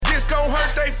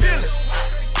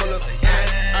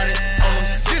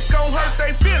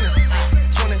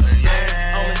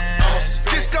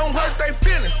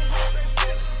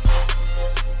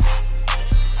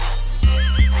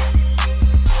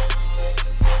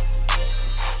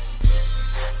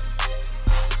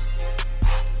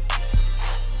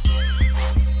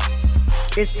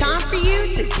It's time for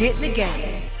you to get in the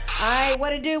game. All right,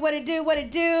 what it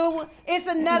do?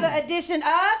 It's another edition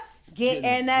of Get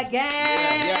in the Game.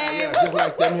 Yeah. Just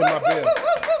like that, hit my bell.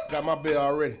 Got my bell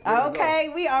already.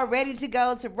 Okay, we are ready to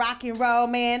go to rock and roll,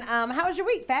 man. How was your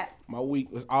week, Fat? My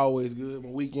week was always good. My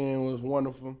weekend was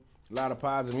wonderful. A lot of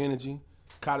positive energy.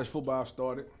 College football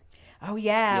started. Oh,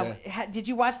 yeah. Did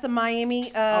you watch the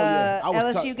Miami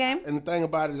LSU game? And the thing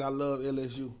about it is I love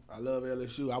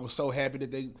LSU. I was so happy that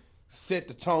they set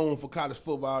the tone for college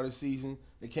football this season.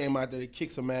 They came out there, they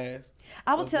kicked some ass.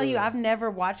 I will tell you, I've never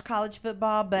watched college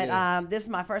football, but this is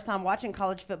my first time watching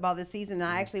college football this season. And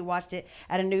I actually watched it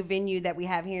at a new venue that we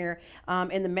have here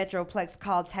in the Metroplex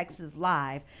called Texas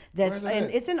Live.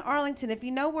 It's in Arlington. If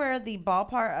you know where the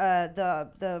ballpark,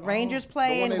 the Rangers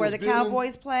play and where the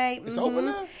Cowboys play, it's open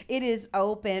now? It is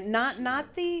open. Not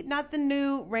the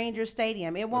new Ranger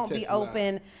Stadium. It won't be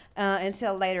open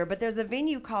until later. But there's a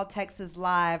venue called Texas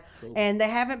Live, and they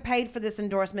haven't paid for this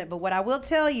endorsement. But what I will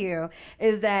tell you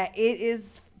is that it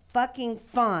is fucking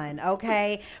fun,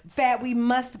 okay? Fat, we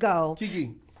must go.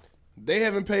 Kiki, they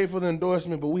haven't paid for the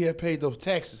endorsement, but we have paid those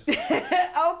taxes.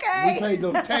 Okay. We paid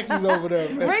those taxes over there,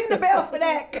 man. Ring the bell for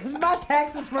that, because my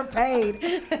taxes were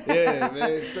paid. Yeah,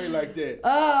 man, straight like that.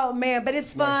 Oh, man, but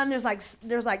it's fun. Nice.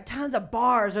 There's like tons of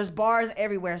bars. There's bars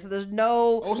everywhere, so there's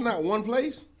no... Oh, it's not one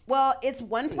place? Well, it's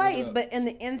one place, but in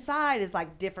the inside is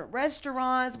like different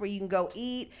restaurants where you can go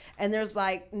eat. And there's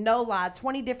like, no lie,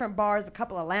 20 different bars, a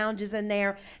couple of lounges in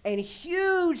there, and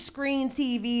huge screen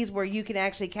TVs where you can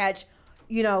actually catch,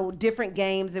 different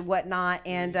games and whatnot.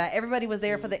 And everybody was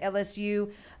there for the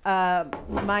LSU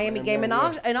Miami game and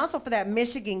also for that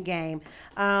Michigan game.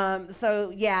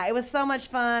 So yeah, it was so much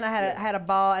fun. I had a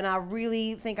ball, and I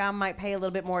really think I might pay a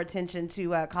little bit more attention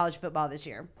to college football this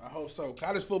year. I hope so.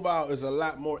 College football is a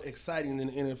lot more exciting than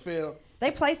the NFL.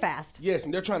 They play fast. Yes,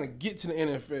 and they're trying to get to the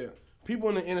NFL. People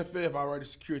in the NFL have already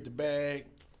secured the bag.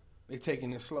 They're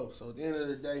taking it slow. So at the end of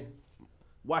the day,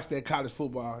 watch that college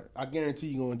football. I guarantee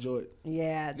you're gonna enjoy it.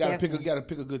 Yeah, you gotta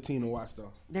pick a good team to watch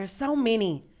though. There's so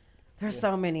many. There's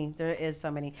so many. There is so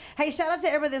many. Hey, shout out to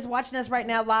everybody that's watching us right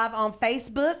now live on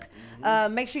Facebook.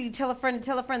 Make sure you tell a friend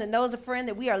that knows a friend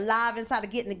that we are live inside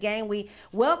of Get in the Game. We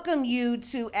welcome you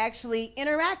to actually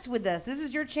interact with us. This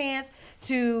is your chance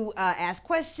to ask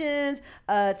questions,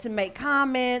 to make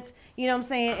comments, you know what I'm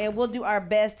saying? And we'll do our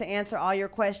best to answer all your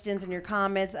questions and your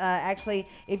comments. Actually,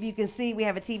 if you can see, we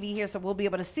have a TV here, so we'll be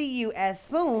able to see you as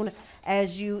soon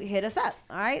as you hit us up.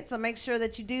 All right, so make sure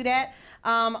that you do that.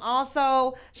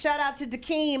 Also, shout out to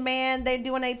Tekeen, man. They're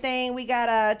doing their thing. We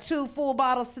got 2 full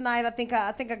bottles tonight. I think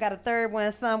I got a third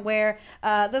one somewhere.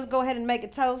 Let's go ahead and make a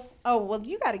toast. Oh, well,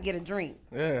 you got to get a drink.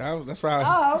 Yeah, that's right.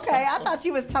 Oh, okay. I thought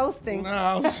you was toasting. No,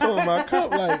 I was showing my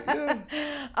cup like,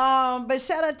 yeah. But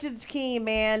shout out to Tekeen,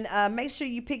 man. Make sure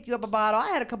you pick you up a bottle. I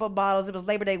had a couple of bottles. It was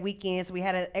Labor Day weekend, so we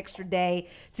had an extra day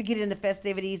to get into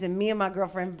festivities. And me and my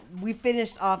girlfriend, we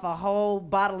finished off a whole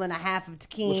bottle and a half of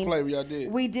Tekeen. What flavor y'all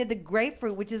did? We did the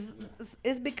grapefruit, which is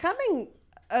becoming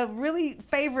a really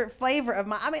favorite flavor of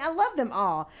mine. I mean, I love them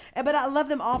all, but I love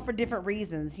them all for different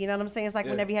reasons. You know what I'm saying? It's like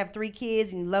whenever you have 3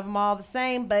 kids and you love them all the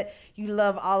same, but you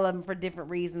love all of them for different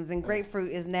reasons. And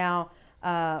grapefruit is now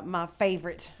my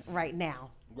favorite right now.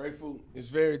 Grapefruit is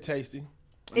very tasty.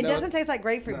 It doesn't taste like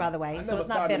grapefruit, by the way, so it's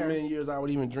not bitter. In a million years I would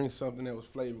even drink something that was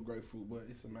flavored grapefruit, but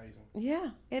it's amazing.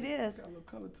 Yeah, it is. It's got a little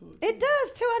color to it. It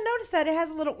does, too. I noticed that. It has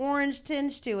a little orange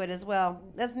tinge to it as well.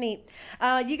 That's neat.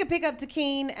 You can pick up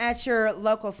Tekeen at your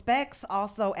local Specs,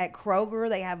 also at Kroger.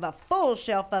 They have a full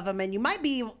shelf of them, and you might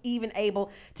be even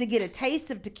able to get a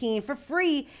taste of Tekeen for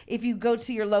free if you go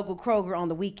to your local Kroger on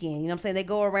the weekend. You know what I'm saying? They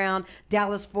go around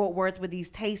Dallas-Fort Worth with these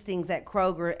tastings at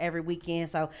Kroger every weekend,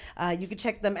 so you can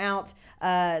check them out.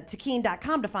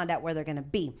 Tekeen.com to find out where they're going to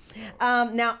be.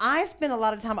 Now, I spent a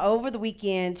lot of time over the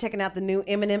weekend checking out the new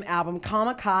Eminem album,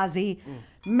 Kamakazie.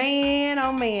 Man,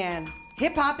 oh man,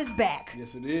 hip-hop is back.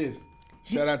 Yes, it is.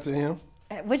 Shout out to him.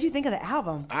 What'd you think of the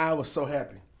album? I was so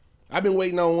happy. I've been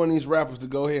waiting on one of these rappers to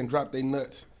go ahead and drop their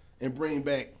nuts and bring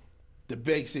back the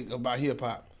basic about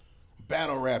hip-hop.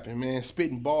 Battle rapping, man,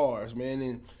 spitting bars, man,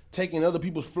 and taking other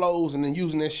people's flows and then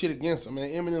using that shit against them, man.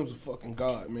 Eminem's a fucking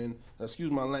god, man.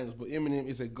 Excuse my language, but Eminem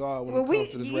is a god when it comes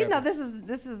to this rapping. You know,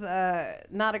 this is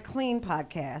not a clean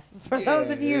podcast. For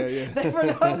those of you,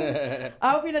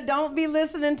 I hope you don't be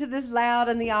listening to this loud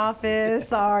in the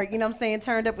office or, you know what I'm saying,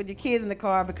 turned up with your kids in the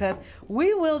car, because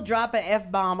we will drop an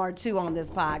F-bomb or 2 on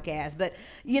this podcast. But,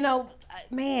 you know,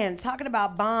 man, talking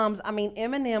about bombs, I mean,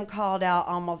 Eminem called out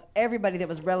almost everybody that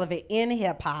was relevant in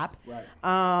hip-hop.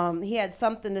 Right. He had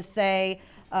something to say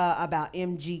about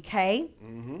MGK.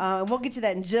 And we'll get to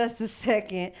that in just a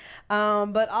second.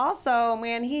 But also,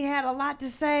 man, he had a lot to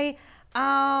say.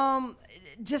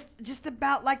 Just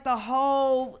about like the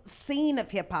whole scene of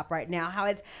hip hop right now, how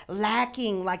it's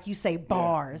lacking, like you say,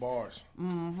 bars. Yeah, bars.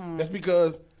 That's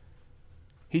because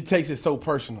he takes it so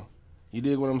personal. You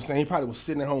dig what I'm saying? He probably was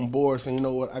sitting at home bored saying, you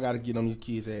know what, I got to get on these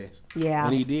kids' ass. Yeah.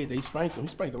 And he did. They spanked him. He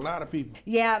spanked a lot of people.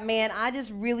 Yeah, man, I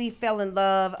just really fell in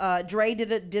love. Dre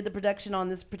did the production on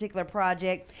this particular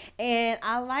project. And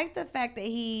I like the fact that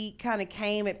he kind of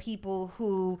came at people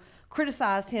who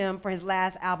criticized him for his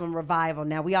last album, Revival.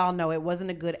 Now, we all know it wasn't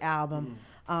a good album.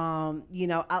 You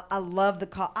know, I love the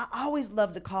call. I always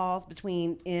love the calls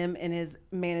between him and his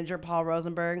manager, Paul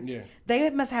Rosenberg. Yeah. They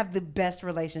must have the best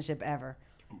relationship ever.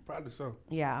 Probably so.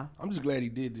 Yeah. I'm just glad he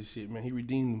did this shit, man. He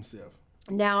redeemed himself.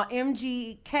 Now,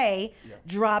 MGK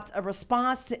dropped a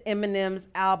response to Eminem's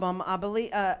album, I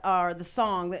believe, or the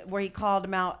song where he called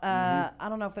him out. I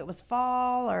don't know if it was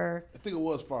Fall or... I think it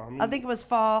was Fall. I think it was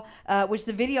Fall, which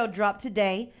the video dropped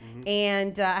today.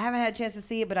 And I haven't had a chance to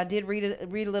see it, but I did read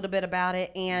a little bit about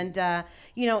it. And,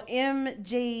 you know,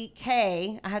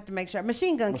 MGK, I have to make sure.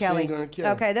 Machine Gun Kelly.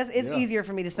 Okay, it's easier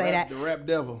for me to say that. The rap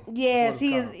devil. Yes,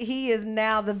 he is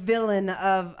now the villain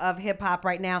of hip-hop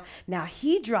right now. Now,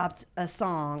 he dropped a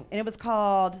song, and it was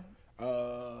called...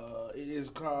 It is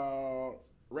called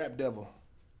Rap Devil.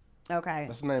 Okay.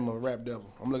 That's the name of Rap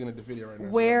Devil. I'm looking at the video right now.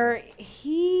 Where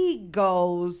he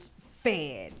goes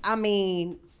fed. I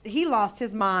mean, he lost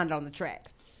his mind on the track.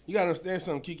 You gotta understand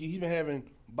something, Kiki. He's been having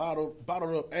bottled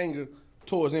up anger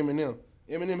towards Eminem.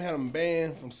 Eminem had him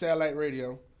banned from satellite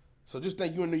radio. So just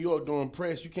think you in New York doing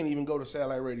press, you can't even go to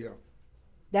satellite radio.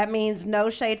 That means no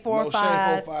Shade 405.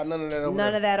 No Shade 405, none of that over there.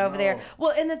 None of that over there.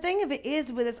 Well, and the thing of it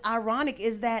is, with it's ironic,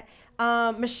 is that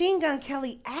Machine Gun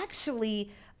Kelly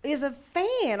actually is a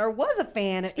fan or was a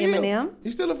fan of Eminem.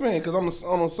 He's still a fan because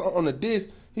on the disc,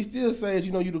 he still says,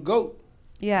 you know, you the GOAT.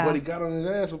 Yeah. But he got on his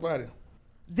ass about it.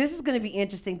 This is going to be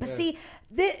interesting. But see,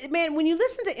 man, when you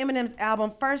listen to Eminem's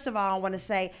album, first of all, I want to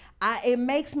say, it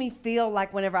makes me feel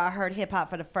like whenever I heard hip hop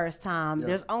for the first time,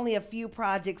 there's only a few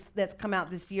projects that's come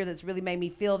out this year that's really made me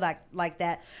feel like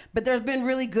that. But there's been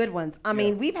really good ones. I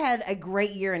mean, we've had a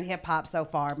great year in hip hop so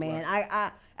far, man. Right.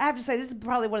 I have to say, this is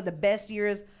probably one of the best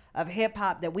years of hip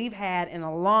hop that we've had in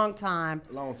a long time.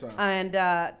 And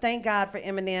thank God for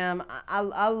Eminem.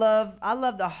 I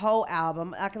love the whole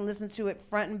album. I can listen to it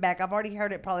front and back. I've already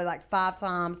heard it probably like 5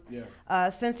 times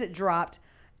since it dropped.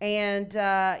 And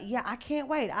I can't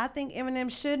wait. I think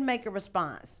Eminem should make a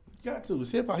response. Got to.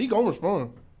 It's hip hop. He gonna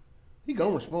respond.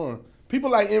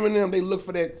 People like Eminem, they look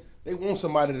for that. They want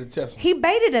somebody to test them. He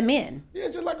baited him in. Yeah,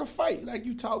 it's just like a fight. Like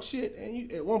you talk shit, and you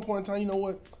at one point in time, you know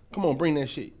what? Come on, bring that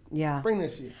shit. Yeah. Bring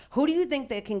that shit. Who do you think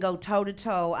that can go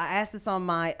toe-to-toe? I asked this on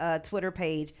my Twitter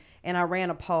page, and I ran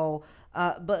a poll.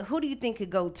 But who do you think could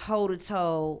go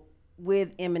toe-to-toe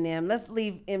with Eminem? Let's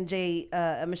leave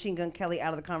Machine Gun Kelly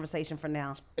out of the conversation for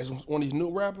now. As one of these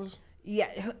new rappers? Yeah,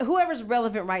 whoever's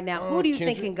relevant right now. Who do you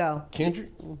think can go?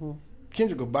 Kendrick?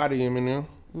 Kendrick will body Eminem.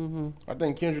 I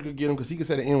think Kendrick could get him because he can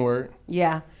say the N-word.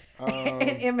 Yeah. And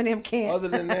Eminem can't. Other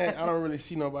than that, I don't really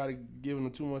see nobody giving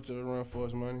him too much of a run for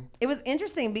his money. It was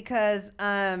interesting because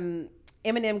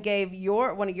Eminem gave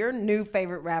one of your new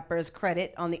favorite rappers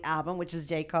credit on the album, which is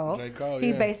J. Cole.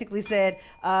 He basically said,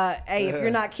 hey, if you're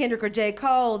not Kendrick or J.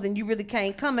 Cole, then you really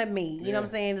can't come at me. You know what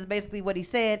I'm saying? Is basically what he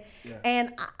said. Yeah.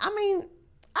 And I mean,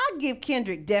 I give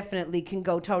Kendrick definitely can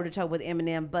go toe-to-toe with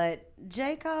Eminem, but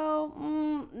J. Cole,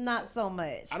 not so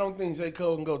much. I don't think J.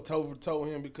 Cole can go toe-to-toe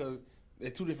with him because they're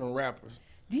two different rappers.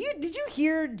 Did you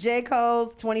hear J.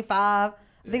 Cole's 25? I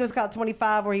think it was called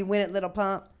 25 where he went at Little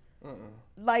Pump.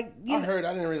 Like I heard,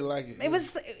 I didn't really like it.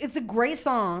 It's a great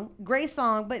song,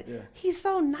 but he's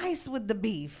so nice with the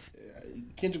beef. Yeah,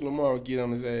 Kendrick Lamar will get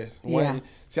on his ass.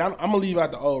 See, I'm gonna leave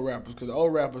out the old rappers because the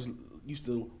old rappers used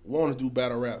to want to do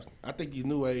battle raps. I think these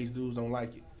new age dudes don't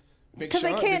like it because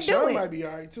they can't do it. Big Sean might be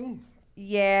alright too.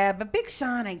 Yeah, but Big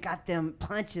Sean ain't got them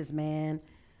punches, man.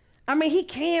 I mean, he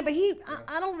can, but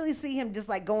I don't really see him just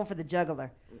like going for the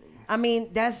jugular. I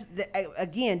mean, that's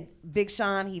again, Big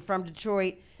Sean. He from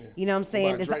Detroit. Yeah. You know what I'm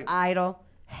saying? It's an idol.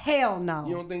 Hell no.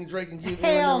 You don't think Drake can give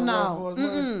Hell Eminem no. a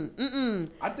run for his money?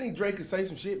 I think Drake could say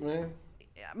some shit, man.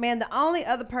 Man, the only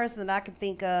other person that I can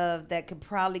think of that could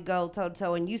probably go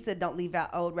toe-to-toe, and you said don't leave out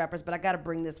old rappers, but I got to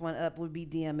bring this one up, would be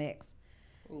DMX.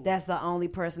 Ooh. That's the only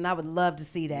person. I would love to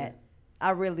see that.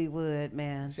 I really would,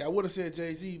 man. See, I would have said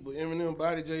Jay-Z, but Eminem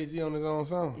bodied Jay-Z on his own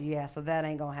song. Yeah, so that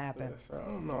ain't going to happen. Yeah, so I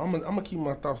don't know. I'm going to keep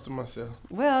my thoughts to myself.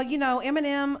 Well, you know,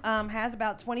 Eminem has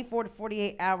about 24 to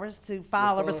 48 hours to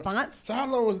file a response. So how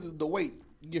long is the wait?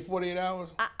 You get 48 hours?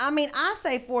 I mean, I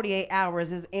say 48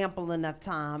 hours is ample enough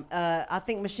time. I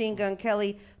think Machine Gun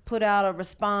Kelly put out a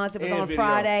response. It was on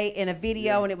Friday in a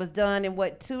video, and it was done in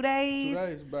what, 2 days?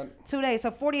 2 days. 2 days.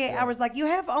 So 48 hours. Like, you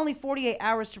have only 48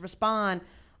 hours to respond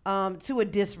to a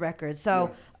diss record. So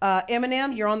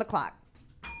Eminem, you're on the clock.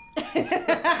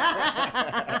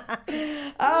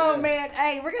 Oh man,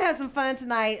 hey, we're gonna have some fun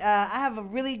tonight. I have a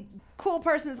really cool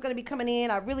person that's gonna be coming in.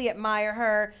 I really admire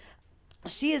her.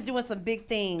 She is doing some big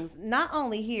things, not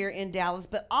only here in Dallas,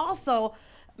 but also,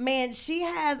 man, she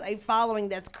has a following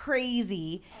that's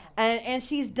crazy, and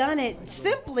she's done it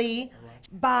simply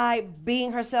by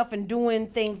being herself and doing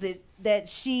things that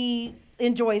she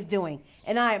enjoys doing.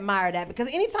 And I admire that, because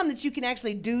anytime that you can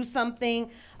actually do something,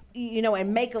 you know,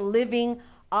 and make a living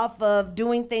off of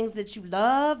doing things that you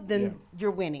love, then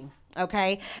you're winning,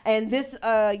 okay? And this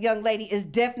young lady is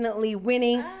definitely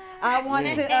winning. I want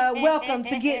to welcome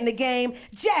to Get in the Game,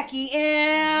 Jackie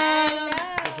and...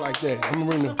 Just like that. I'm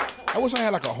gonna bring I wish I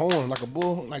had like a horn, like a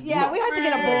bull. Like, we have to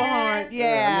get a bullhorn. We need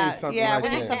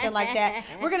that. something like that.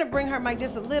 We're going to bring her mic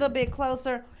just a little bit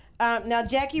closer. Now,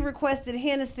 Jackie requested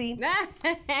Hennessy.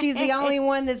 She's the only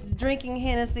one that's drinking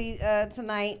Hennessy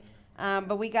tonight.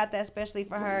 But we got that especially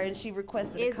for her, and she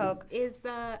requested a Coke.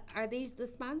 Are these the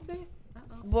sponsors?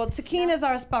 Well, Tekeen is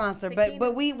our sponsor,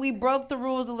 but we broke the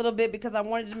rules a little bit because I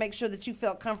wanted to make sure that you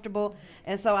felt comfortable,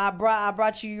 and so I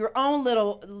brought you your own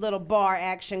little bar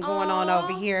action going on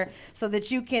over here so that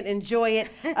you can enjoy it.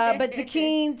 But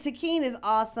Tekeen is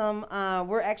awesome.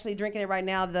 We're actually drinking it right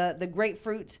now. The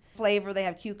grapefruit flavor. They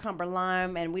have cucumber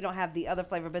lime, and we don't have the other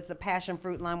flavor, but it's a passion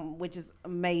fruit lime, which is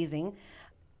amazing.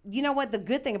 You know what? The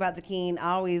good thing about Tekeen,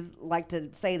 I always like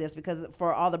to say this, because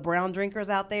for all the brown drinkers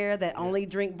out there that only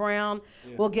drink brown,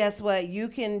 well, guess what? You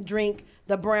can drink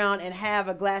the brown and have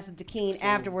a glass of Tekeen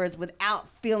afterwards without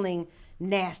feeling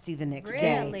nasty the next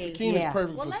day. Tekeen is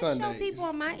perfect for Sundays. Let's show people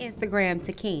on my Instagram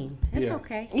Tekeen. It's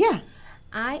okay. Yeah.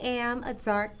 I am a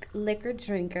dark liquor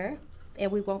drinker,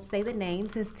 and we won't say the name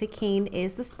since Tekeen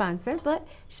is the sponsor, but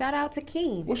shout out to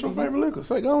Tekeen. What's your favorite liquor?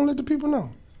 Say, go on, let the people know.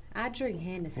 I drink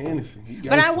Hennessy.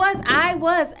 But I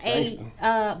was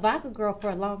a vodka girl for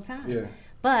a long time. Yeah.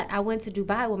 But I went to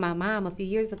Dubai with my mom a few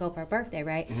years ago for her birthday,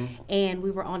 right? Mm-hmm. And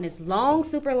we were on this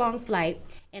super long flight.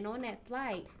 And on that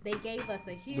flight, they gave us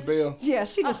a huge... The bell? Yeah,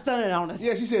 she just stunned on us.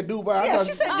 Yeah, she said Dubai. Yeah,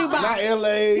 she said Dubai. Not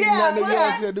L.A. Not New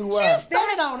York. She said Dubai. She just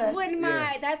stunned on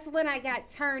us. That's when I got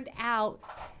turned out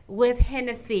with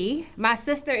Hennessy. My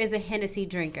sister is a Hennessy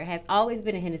drinker, has always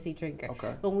been a Hennessy drinker.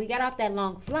 Okay. But when we got off that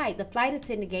long flight, the flight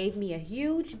attendant gave me a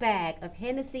huge bag of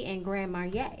Hennessy and Grand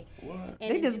Marnier. What?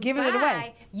 And they just giving it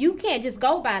away. You can't just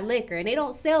go buy liquor, and they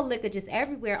don't sell liquor just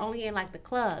everywhere, only in like the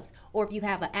clubs. Or if you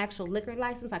have an actual liquor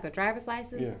license, like a driver's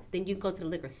license, then you can go to the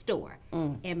liquor store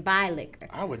and buy liquor.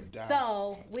 I would die.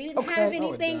 So we didn't have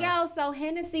anything else, so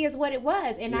Hennessy is what it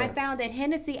was. And I found that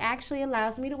Hennessy actually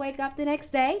allows me to wake up the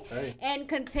next day and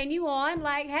continue on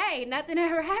like, hey, nothing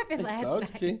ever happened last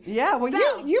night. Yeah,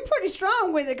 well, you're pretty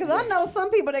strong with it, because I know some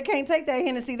people that can't take that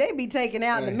Hennessy, they be taking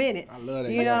out in a minute. I love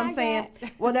that. You know what I'm saying?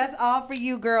 Well, that's all for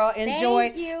you, girl.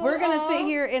 Enjoy. Thank you. We're going to sit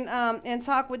here and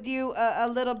talk with you a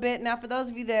little bit. Now, for those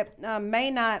of you that may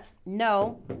not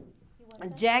know,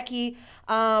 Jackie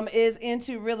is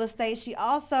into real estate. She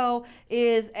also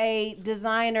is a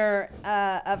designer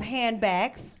of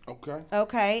handbags.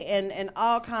 Okay, and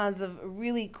all kinds of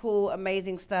really cool,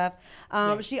 amazing stuff.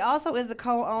 She also is the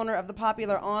co-owner of the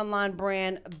popular online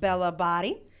brand Bella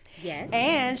Body. Yes.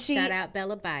 And shout out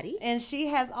Bella Body. And she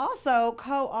has also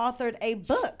co-authored a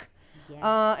book.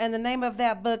 Yes. And the name of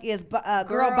that book is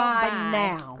Girl By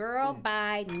Now. Girl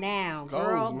By Now.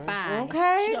 Girl By.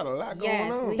 Okay. She got a lot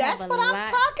going on. That's what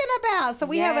I'm talking about. So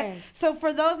we have so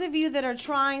for those of you that are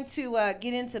trying to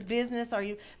get into business, or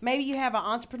maybe you have an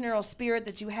entrepreneurial spirit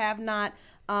that you have not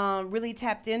really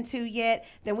tapped into yet,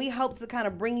 then we hope to kind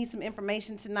of bring you some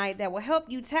information tonight that will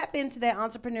help you tap into that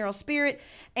entrepreneurial spirit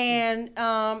and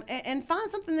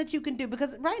find something that you can do.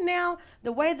 Because right now,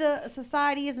 the way the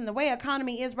society is and the way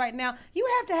economy is right now, you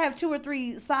have to have 2 or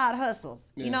 3 side hustles.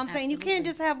 You know what I'm saying? You can't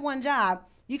just have one job.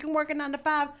 You can work a 9 to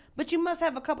 5, but you must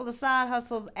have a couple of side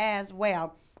hustles as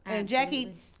well. And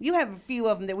Jackie, you have a few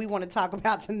of them that we want to talk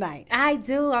about tonight. I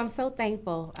do. I'm so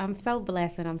thankful. I'm so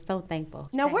blessed, and I'm so thankful.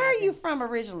 Now, where are you from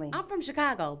originally? I'm from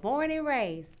Chicago, born and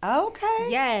raised. Okay.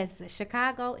 Yes,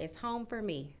 Chicago is home for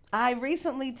me. I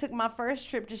recently took my first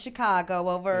trip to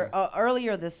Chicago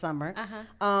earlier this summer.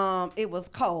 It was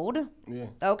cold. Yeah.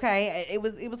 Okay, it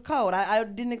was cold. I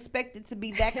didn't expect it to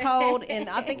be that cold, and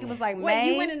I think it was like May.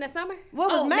 Wait, you went in the summer? Well,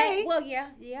 it was May. Well, yeah.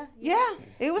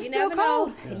 It was You still never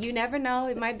cold. know. You never know.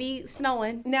 It might be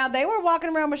snowing. Now they were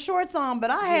walking around with shorts on, but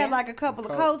I had like a couple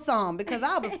of coats on because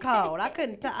I was cold. I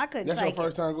couldn't take it. That's your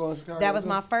first time going to Chicago? That was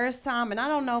my first time, and I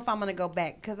don't know if I'm gonna go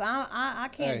back because I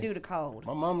can't do the cold.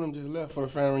 My mom and them just left for the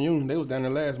family reunion. They was down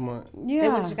there last month. Yeah.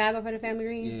 It was Chicago for the family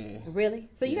reunion? Yeah. Really?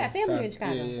 So you got family in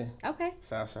Chicago? Yeah. Okay.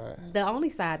 South side. The only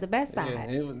side, the best side.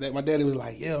 Yeah, my daddy was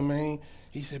like, yeah, man.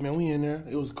 He said, man, we in there.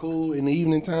 It was cool in the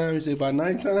evening time. He said, by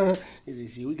nighttime, he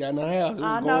said, shit, we got in the house. It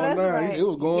was going down. Right. It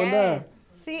was going down.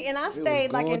 See, and I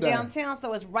stayed like in downtown,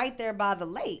 so it's right there by the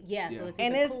lake. Yeah, so it's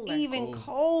and it's cooler. even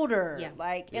colder.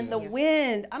 Yeah. And the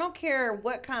wind, I don't care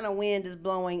what kind of wind is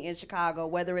blowing in Chicago,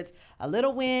 whether it's a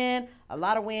little wind, a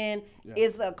lot of wind,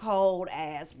 it's a cold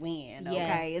ass wind.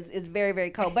 Okay, it's very,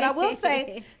 very cold. But I will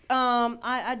say,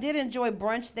 I did enjoy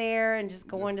brunch there and just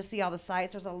going to see all the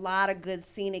sights. There's a lot of good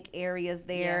scenic areas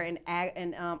there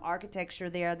and architecture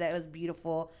there that was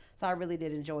beautiful. So I really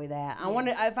did enjoy that. I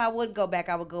wonder if I would go back,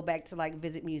 I would go back to like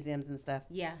visit museums and stuff.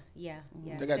 Yeah.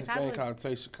 They got this thing called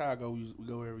Taste Chicago. We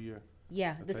go every year.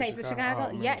 Yeah, the Taste of Chicago.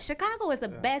 Oh, yeah, Chicago is the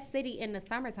best city in the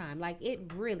summertime. Like,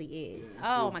 it really is.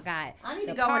 Oh, my God. I need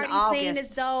the to go in party August. scene is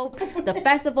dope. The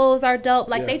festivals are dope.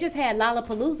 Like, they just had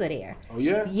Lollapalooza there. Oh,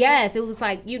 yeah? Yes, it was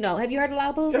like, have you heard of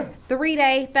Lollapalooza? Yeah.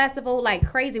 3-day festival, like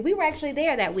crazy. We were actually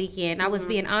there that weekend. I was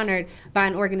being honored by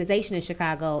an organization in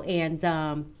Chicago, and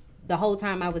the whole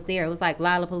time I was there, it was like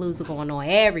Lollapalooza going on.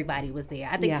 Everybody was there.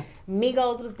 I think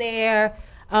Migos was there.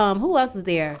 Who else was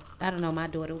there? I don't know. My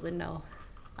daughter would know.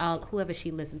 Whoever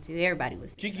she listened to, everybody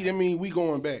was there. Kiki, that mean we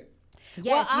going back.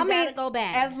 Yes, you gotta go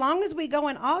back. As long as we go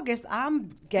in August,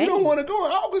 I'm game. You don't want to go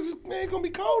in August, man. It's going to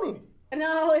be colder.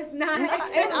 No, it's not.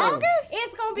 In August?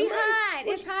 It's gonna be hot.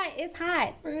 It's hot. It's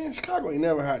hot. Man, Chicago ain't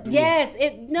never hot to me. Yes.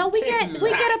 We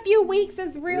get a few weeks.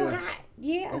 It's real hot.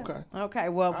 Yeah. Okay.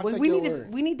 Well, I'll take we your need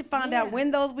word. to find out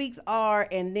when those weeks are,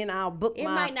 and then I'll book It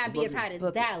might not be as hot as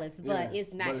Dallas, but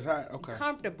it's nice. But it's hot. Okay.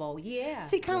 Comfortable. Yeah.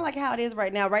 See, kind of like how it is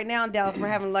right now. Right now in Dallas, we're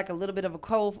having like a little bit of a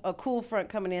cool front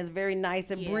coming in. It's very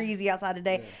nice and breezy outside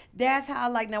today. Yeah. That's how I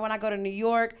like now when I go to New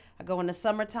York, I go in the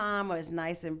summertime where it's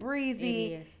nice and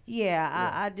breezy. It is.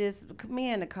 Yeah. I just,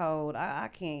 me in the cold, I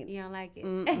can't. You don't like it?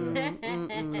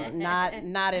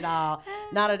 Not at all.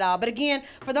 Not at all. But again,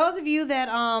 for those of you that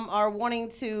are wanting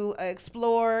to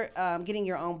explore getting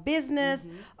your own business,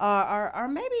 or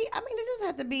maybe, it doesn't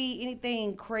have to be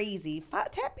anything crazy.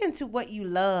 Tap into what you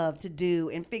love to do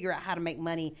and figure out how to make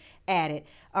money at it.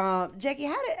 Jackie,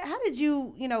 how did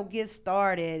you get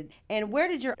started, and where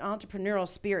did your entrepreneurial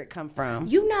spirit come from?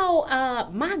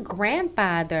 My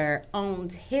grandfather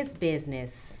owned his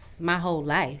business my whole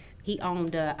life. He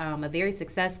owned a very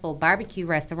successful barbecue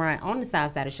restaurant on the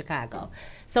south side of Chicago.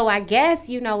 So I guess,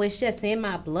 it's just in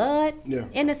my blood,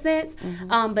 in a sense.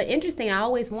 But interesting, I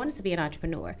always wanted to be an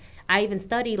entrepreneur. I even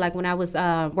studied, like when I was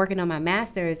working on my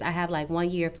master's, I have like 1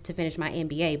 year to finish my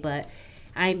MBA, but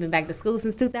I ain't been back to school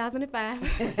since 2005.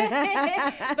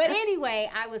 But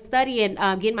anyway, I was studying,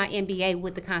 getting my MBA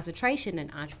with the concentration in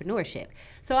entrepreneurship.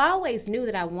 So I always knew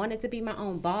that I wanted to be my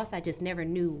own boss. I just never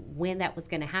knew when that was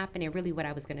going to happen and really what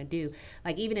I was going to do.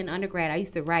 Like even in undergrad, I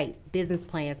used to write business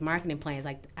plans, marketing plans.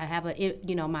 Like I have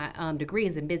my degree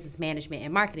is in business management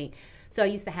and marketing. So I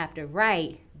used to have to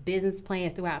write business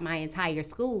plans throughout my entire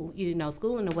school,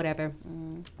 schooling or whatever.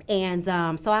 And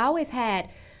so I always had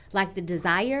like the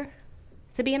desire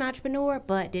to be an entrepreneur,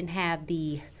 but didn't have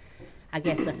the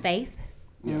faith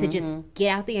to just get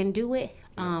out there and do it.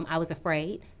 I was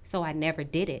afraid, so I never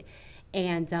did it.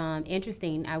 And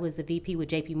interesting, I was a VP with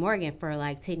JP Morgan for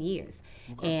like 10 years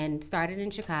and started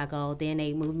in Chicago. Then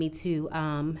they moved me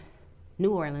to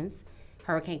New Orleans.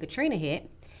 Hurricane Katrina hit.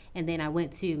 And then I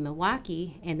went to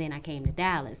Milwaukee, and then I came to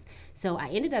Dallas. So I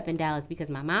ended up in Dallas because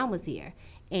my mom was here.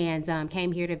 And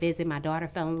came here to visit. My daughter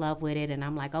fell in love with it, and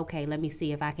I'm like, okay, let me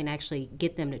see if I can actually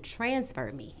get them to transfer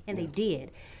me. And they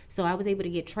did. So I was able to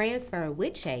get transferred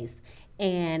with Chase.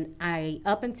 And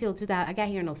up until I got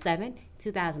here in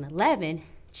 2011,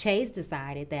 Chase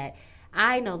decided that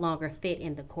I no longer fit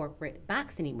in the corporate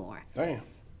box anymore. Damn.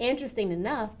 Interesting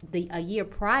enough, a year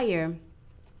prior,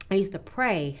 I used to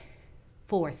pray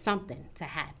for something to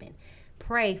happen.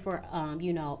 Pray for,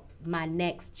 my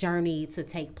next journey to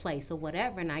take place or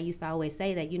whatever. And I used to always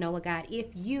say that, God, if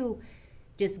you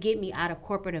just get me out of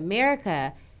corporate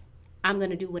America, I'm going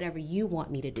to do whatever you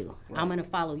want me to do. Right. I'm going to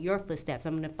follow your footsteps.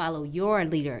 I'm going to follow your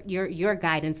leader, your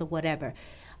guidance or whatever.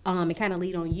 and kind of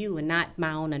lead on you and not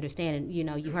my own understanding. You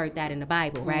know, you heard that in the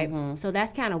Bible, right? So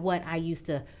that's kind of what I used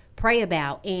to pray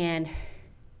about. And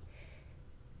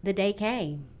the day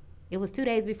came. It was 2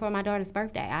 days before my daughter's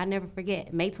birthday. I'll never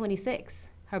forget. May 26th.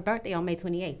 Her birthday on May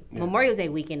 28th. Yeah. Memorial Day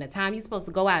weekend, the time you're supposed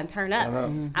to go out and turn up.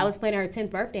 I was planning her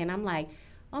 10th birthday, and I'm like,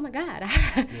 oh, my God.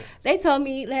 They told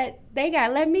me that they got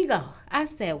to let me go. I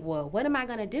said, well, what am I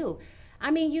going to do?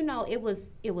 I mean, you know, it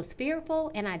was fearful,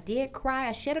 and I did cry.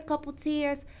 I shed a couple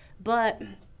tears, but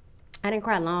I didn't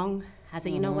cry long. I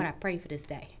said, you know what? I prayed for this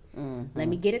day. Let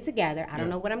me get it together. I don't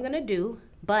know what I'm going to do,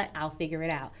 but I'll figure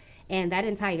it out. And that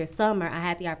entire summer, I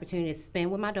had the opportunity to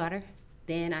spend with my daughter.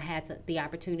 Then I had the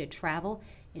opportunity to travel,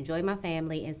 enjoy my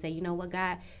family, and say, you know what,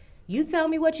 God, you tell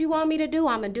me what you want me to do,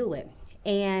 I'm going to do it.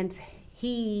 And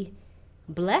he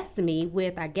blessed me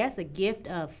with, I guess, a gift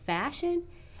of fashion.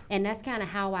 And that's kind of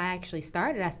how I actually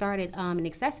started. I started an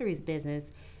accessories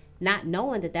business, not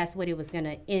knowing that that's what it was going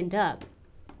to end up.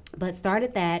 But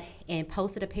started that and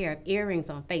posted a pair of earrings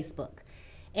on Facebook.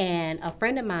 And a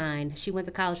friend of mine, she went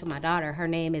to college with my daughter. Her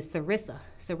name is Sarissa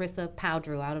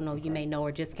Powdrew. I don't know, you may know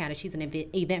her, just kind of, she's an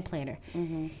event planner.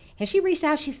 And she reached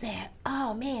out, she said,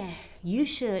 oh man, you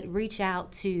should reach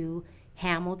out to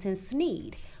Hamilton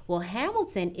Sneed. Well,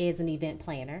 Hamilton is an event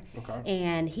planner,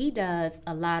 and he does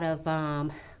a lot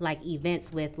of like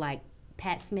events with like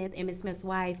Pat Smith, Emmett Smith's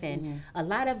wife, and a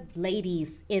lot of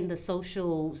ladies in the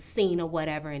social scene or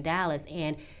whatever in Dallas.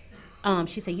 And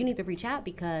she said, you need to reach out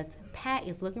because Pat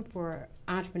is looking for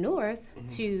entrepreneurs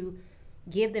to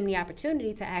give them the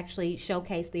opportunity to actually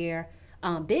showcase their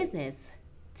business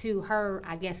to her,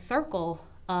 I guess, circle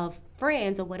of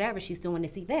friends or whatever she's doing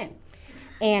this event.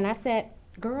 And I said,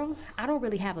 girl, I don't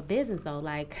really have a business though.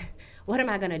 Like, what am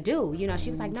I gonna do? You know, she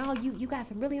was like, no, you got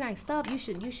some really nice stuff. You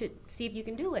should see if you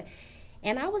can do it.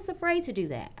 And I was afraid to do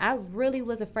that. I really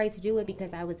was afraid to do it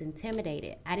because I was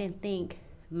intimidated. I didn't think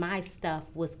my stuff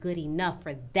was good enough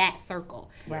for that circle.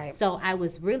 Right. So I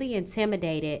was really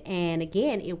intimidated. And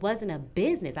again, it wasn't a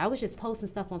business. I was just posting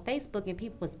stuff on Facebook and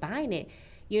people was buying it.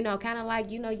 You know, kind of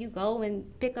like, you know, you go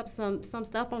and pick up some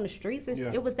stuff on the streets.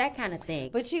 It was that kind of thing.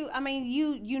 But you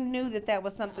knew that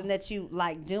was something that you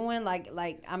like doing. Like,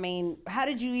 I mean, how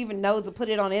did you even know to put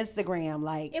it on Instagram?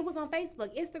 Like, it was on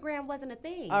Facebook. Instagram wasn't a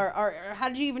thing. Or how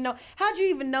did you even know? How did you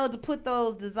even know to put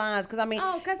those designs? Because I mean,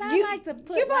 because I like to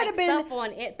put like stuff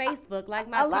on Facebook, like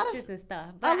my pictures and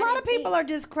stuff. But a lot of people are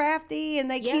just crafty and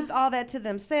they keep all that to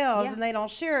themselves and they don't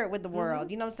share it with the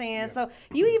world. You know what I'm saying? Yeah. So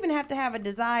you even have to have a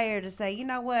desire to say, you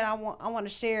know what, I want to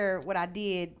share what I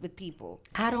did with people.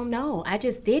 I don't know. I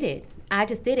just did it. I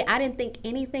didn't think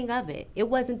anything of it. It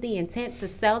wasn't the intent to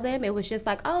sell them. It was just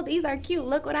like, oh, these are cute.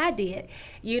 Look what I did.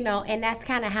 You know, and that's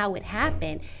kind of how it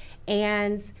happened.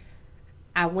 And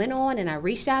I went on and I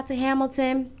reached out to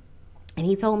Hamilton and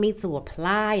he told me to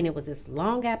apply, and it was this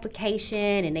long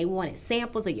application and they wanted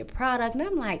samples of your product. And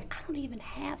I'm like, I don't even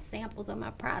have samples of my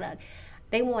product.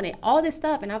 They wanted all this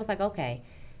stuff. And I was like, okay,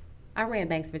 I ran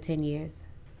banks for 10 years.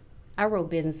 I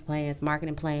wrote business plans,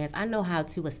 marketing plans. I know how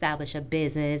to establish a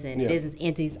business and business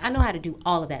entities. I know how to do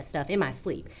all of that stuff in my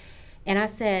sleep. And I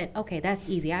said, okay, that's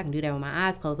easy. I can do that with my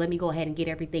eyes closed. Let me go ahead and get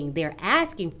everything they're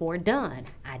asking for done.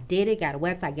 I did it, got a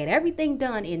website, got everything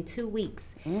done in 2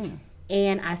 weeks.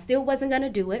 And I still wasn't going to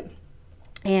do it.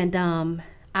 And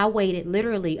I waited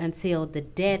literally until the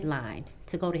deadline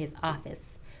to go to his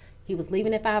office. He was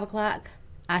leaving at 5 o'clock.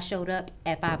 I showed up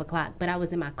at 5 o'clock, but I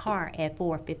was in my car at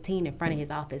 4:15 in front of his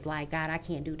office like, God, I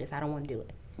can't do this. I don't want to do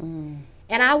it. And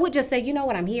I would just say, you know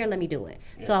what, I'm here. Let me do it.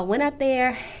 So I went up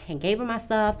there and gave him my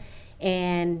stuff,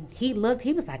 and he looked.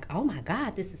 He was like, oh, my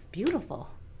God, this is beautiful.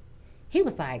 He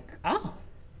was like, oh,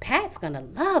 Pat's going to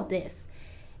love this.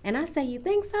 And I said, you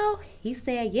think so? He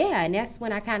said, yeah. And that's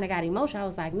when I kind of got emotional. I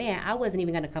was like, man, I wasn't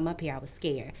even going to come up here. I was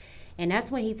scared. And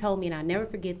that's when he told me, and I'll never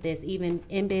forget this, even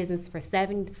in business for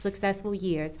 7 successful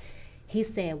years, he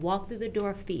said, walk through the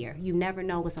door of fear. You never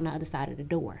know what's on the other side of the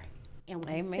door. And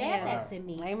when he said that to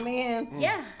me.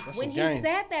 Yeah. When he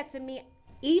said that to me,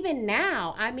 even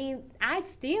now, I mean, I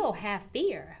still have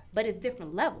fear, but it's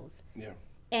different levels. Yeah.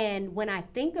 And when I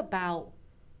think about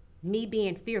me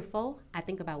being fearful, I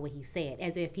think about what he said,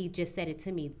 as if he just said it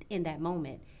to me in that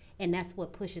moment. And that's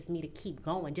what pushes me to keep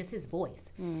going, just his voice.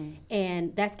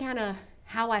 And that's kind of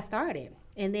how I started.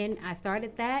 And then I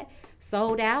started that,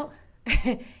 sold out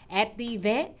at the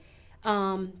event.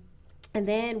 And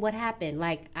then what happened?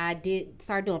 Like, I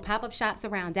start doing pop-up shops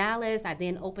around Dallas. I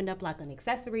then opened up like an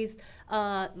accessories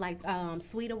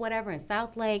suite or whatever in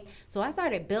South Lake. So I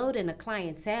started building a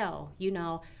clientele, you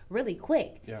know, really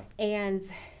quick. Yeah. And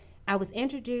I was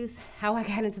introduced how I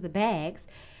got into the bags.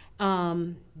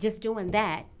 just doing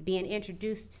that, being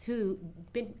introduced to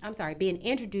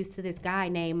this guy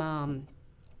named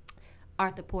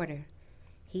Arthur Porter.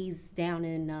 He's down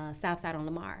in Southside on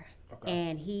Lamar. Okay.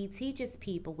 And he teaches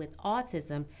people with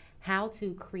autism how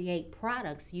to create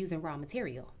products using raw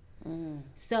material.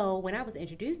 So when I was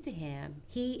introduced to him,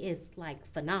 he is like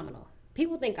phenomenal.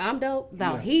 People think I'm dope.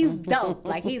 No, he's dope.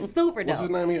 Like, he's super dope. What's his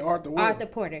name? Arthur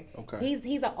Porter. Okay.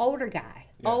 He's an older guy.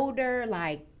 Yeah. Older,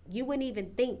 like, you wouldn't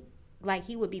even think like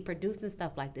he would be producing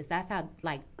stuff like this. That's how,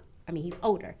 like, I mean, he's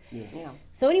older. Yeah.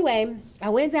 So anyway, I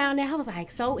went down there. I was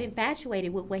like so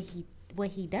infatuated with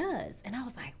what he does, and I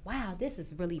was like, wow, this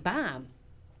is really bomb.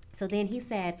 So then he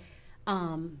said,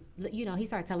 he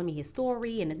started telling me his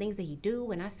story and the things that he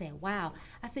do, and I said, wow.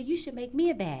 I said, you should make me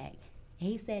a bag. And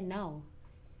he said, no,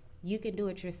 you can do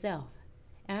it yourself.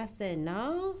 And I said,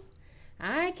 no,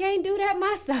 I can't do that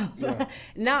myself. Yeah.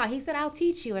 No, he said, I'll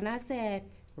teach you. And I said,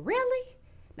 really?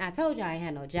 Now, I told you I ain't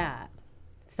had no job.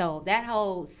 So that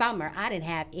whole summer, I didn't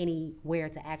have anywhere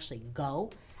to actually go.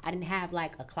 I didn't have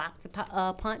like a clock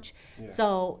to punch. Yeah.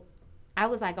 So I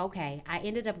was like, okay. I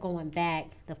ended up going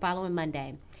back the following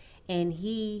Monday, and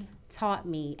he taught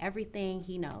me everything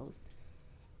he knows.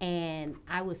 And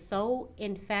I was so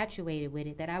infatuated with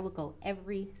it that I would go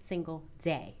every single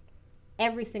day.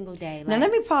 Every single day. Like, now,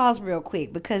 let me pause real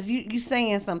quick, because you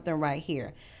saying something right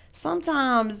here.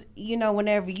 Sometimes,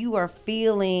 whenever you are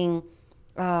feeling,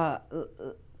 in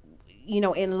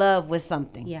love with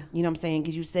something. Yeah. You know what I'm saying?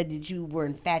 Because you said that you were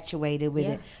infatuated with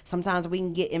it. Sometimes we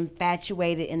can get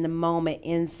infatuated in the moment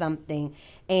in something,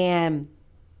 and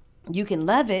you can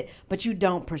love it, but you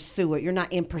don't pursue it. You're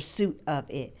not in pursuit of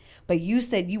it. But you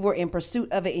said you were in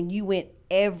pursuit of it, and you went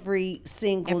every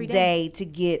single day to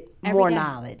get more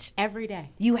knowledge. Every day.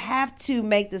 You have to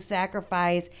make the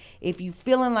sacrifice. If you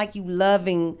feeling like you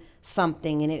loving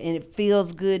something and it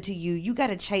feels good to you, you got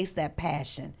to chase that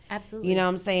passion. Absolutely. You know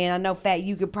what I'm saying? I know, Fat,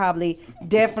 you could probably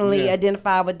definitely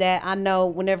identify with that. I know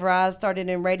whenever I started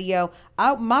in radio,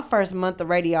 my first month of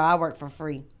radio, I worked for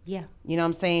free. Yeah. You know what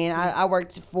I'm saying? I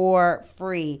worked for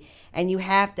free. And you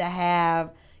have to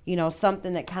have,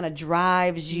 something that kind of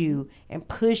drives you and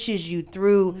pushes you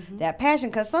through that passion.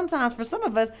 Because sometimes for some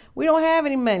of us, we don't have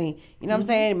any money. You know what I'm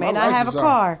saying? May not have a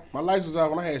car. My lights was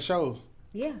out when I had shows.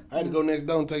 Yeah. I had to go next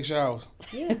door and take showers.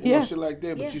 Yeah. Shit like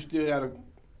that. But you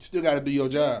still gotta do your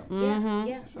job.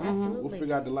 Yeah, so absolutely. We'll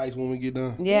figure out the lights when we get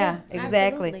done. Yeah,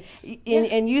 exactly.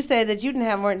 And you said that you didn't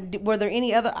have, were there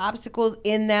any other obstacles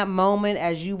in that moment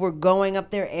as you were going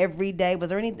up there every day? Was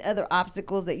there any other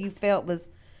obstacles that you felt was?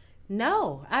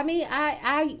 No. I mean,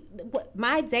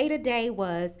 my day-to-day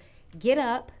was get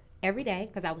up every day,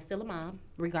 because I was still a mom,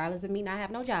 regardless of me not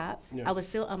having no job. Yeah. I was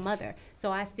still a mother.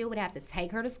 So I still would have to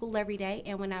take her to school every day.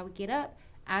 And when I would get up,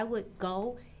 I would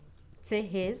go to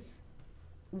his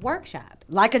workshop.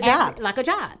 Like a job.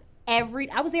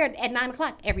 I was there at 9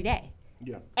 o'clock every day.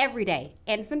 Yeah. Every day.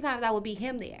 And sometimes I would be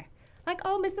him there. Like,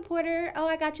 oh, Mr. Porter,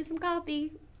 I got you some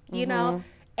coffee, you know,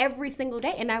 every single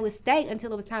day. And I would stay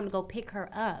until it was time to go pick her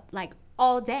up, like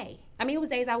all day. I mean, it was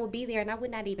days I would be there and I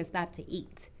would not even stop to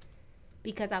eat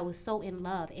because I was so in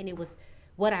love. And it was,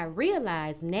 what I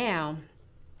realized now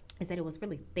is that it was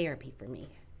really therapy for me.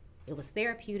 It was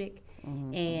therapeutic,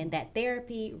 and that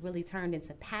therapy really turned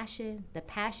into passion. The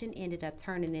passion ended up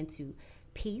turning into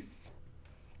peace,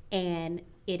 and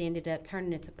it ended up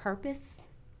turning into purpose,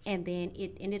 and then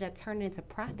it ended up turning into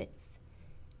profits.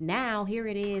 Now, here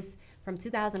it is from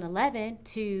 2011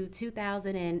 to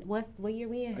 2000 and what year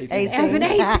we in?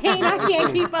 2018. I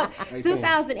can't keep up.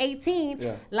 2018.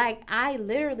 Yeah. Like, I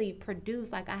literally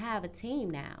produce, like, I have a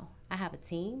team now. I have a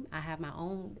team. I have my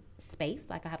own space.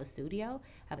 Like, I have a studio.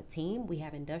 I have a team. We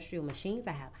have industrial machines.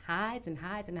 I have hides and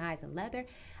leather.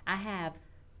 I have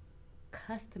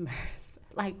customers,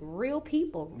 like real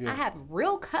people. Yeah. I have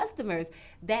real customers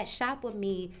that shop with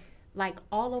me, like,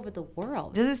 all over the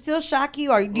world. Does it still shock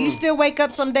you? Or do you still wake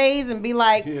up some days and be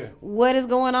like, what is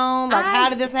going on? Like, how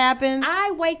did this happen?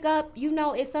 I wake up,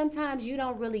 it's sometimes you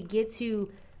don't really get to,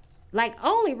 like,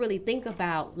 only really think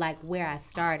about, like, where I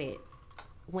started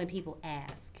when people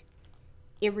ask.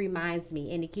 It reminds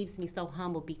me, and it keeps me so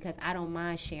humble because I don't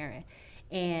mind sharing.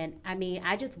 And, I mean,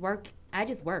 I just work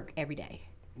every day.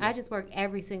 Yeah. I just work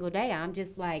every single day. I'm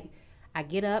just like, I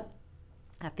get up,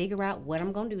 I figure out what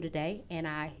I'm going to do today, and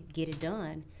I get it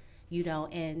done,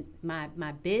 and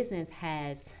my business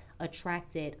has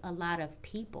attracted a lot of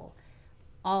people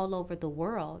all over the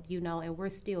world, and we're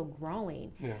still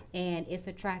growing. Yeah. And it's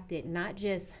attracted not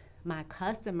just my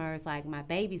customers, like my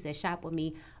babies that shop with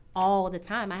me all the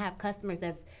time. I have customers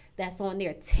that's on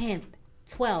their 10th,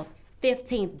 12th,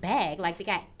 15th bag. Like, they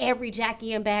got every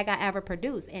Jackie and bag I ever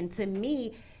produced. And to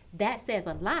me, that says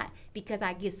a lot, because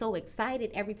I get so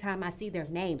excited every time I see their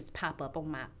names pop up on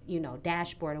my,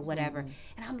 dashboard or whatever.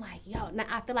 And I'm like, yo, now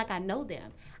I feel like I know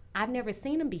them. I've never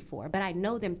seen them before, but I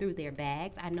know them through their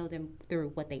bags. I know them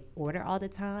through what they order all the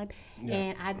time. Yeah.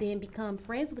 And I then become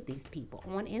friends with these people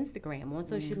on Instagram, on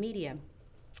social media.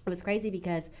 It was crazy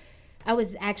because I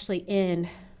was actually in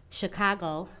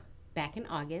Chicago back in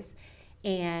August,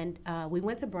 and we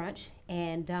went to brunch,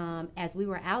 and as we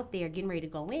were out there getting ready to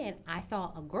go in, I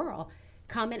saw a girl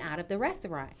coming out of the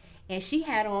restaurant, and she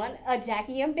had on a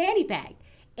Jackie M fanny pack.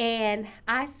 And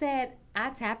I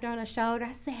tapped her on the shoulder,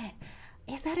 I said,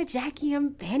 is that a Jackie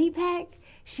M fanny pack?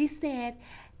 She said,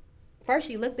 first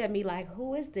she looked at me like,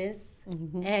 who is this?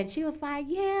 And she was like,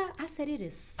 yeah. I said, it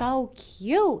is so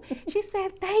cute. She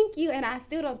said, thank you. And I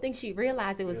still don't think she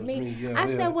realized it was me. I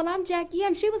said, well, I'm Jackie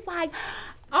M. She was like,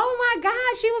 oh my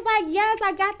God. She was like, yes,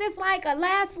 I got this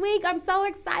last week. I'm so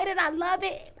excited. I love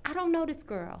it. I don't know this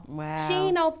girl. Wow. She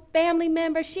ain't no family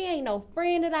member. She ain't no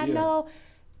friend that I know.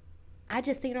 I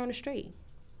just seen her on the street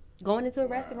going into a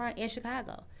restaurant in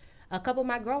Chicago. A couple of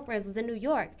my girlfriends was in New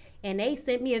York, and they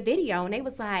sent me a video, and they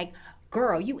was like,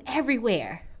 girl, you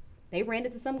everywhere. They ran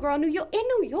into some girl in New York. In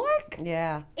New York?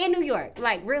 Yeah. In New York.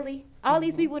 Like, really? All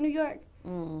these people in New York?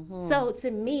 So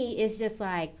to me, it's just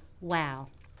like, wow.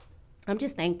 I'm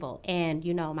just thankful. And,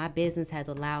 my business has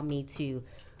allowed me to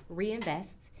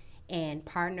reinvest and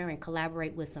partner and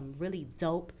collaborate with some really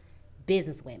dope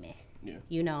business women.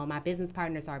 Yeah. My business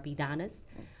partners are Bidanas.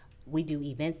 We do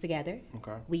events together.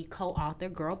 Okay. We co-author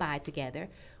Girl Buy together.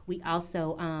 We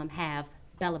also have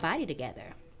Bella Body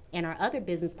together. And our other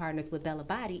business partners with Bella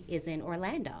Body is in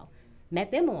Orlando.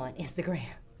 Met them on Instagram.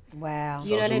 Wow.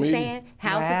 You know what I'm saying?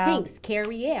 House of Tinks,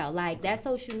 Carrielle. Like, that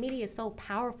social media is so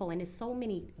powerful, and there's so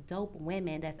many dope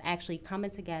women that's actually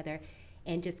coming together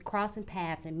and just crossing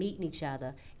paths and meeting each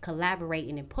other,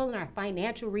 collaborating and pulling our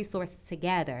financial resources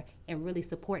together and really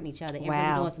supporting each other and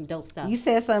really doing some dope stuff. You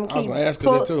said something, I was gonna ask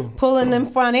you that too. Pulling them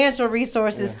financial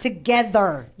resources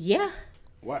together. Yeah.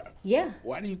 Why? Yeah.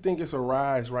 Why do you think it's a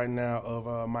rise right now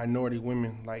of minority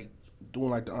women doing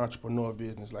the entrepreneur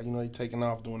business? They taking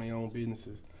off doing their own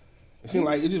businesses.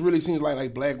 It just really seems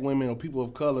like black women or people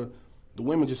of color, the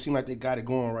women just seem like they got it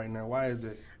going right now. Why is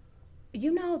that?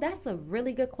 That's a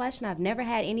really good question. I've never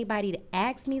had anybody to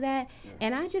ask me that. Yeah.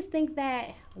 And I just think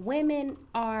that women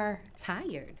are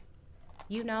tired.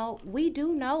 We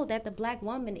do know that the black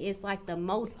woman is the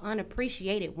most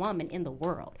unappreciated woman in the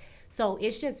world. So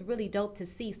it's just really dope to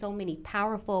see so many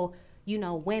powerful,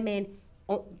 women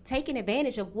taking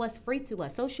advantage of what's free to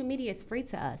us. Social media is free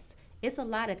to us. It's a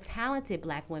lot of talented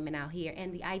black women out here,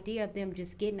 and the idea of them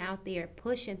just getting out there,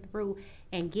 pushing through,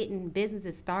 and getting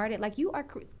businesses started.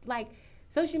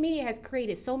 Social media has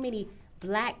created so many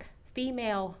black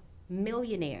female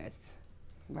millionaires.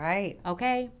 Right.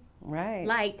 Okay?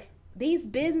 Right. These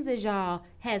businesses, y'all,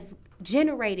 has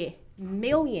generated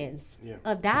millions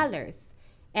of dollars.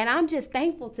 And I'm just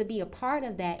thankful to be a part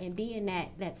of that and be in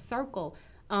that circle,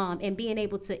 and being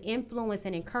able to influence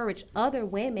and encourage other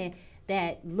women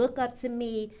that look up to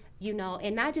me,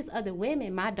 and not just other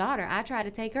women. My daughter, I try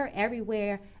to take her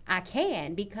everywhere I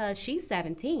can because she's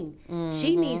 17.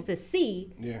 She needs to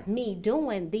see me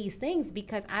doing these things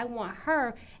because I want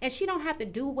her, and she don't have to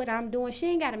do what I'm doing. She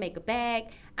ain't got to make a bag.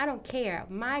 I don't care.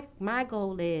 My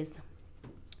goal is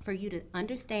for you to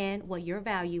understand what your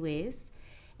value is,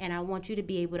 and I want you to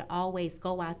be able to always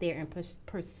go out there and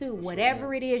pursue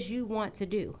whatever it is you want to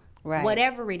do. Right.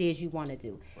 Whatever it is you want to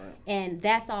do. Right. And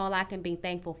that's all I can be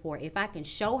thankful for. If I can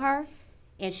show her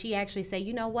and she actually say,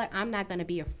 you know what, I'm not going to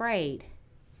be afraid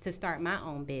to start my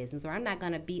own business, or I'm not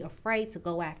going to be afraid to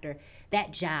go after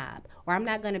that job, or I'm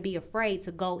not going to be afraid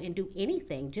to go and do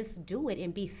anything. Just do it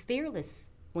and be fearless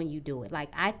when you do it.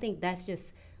 I think that's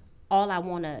just all I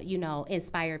want to,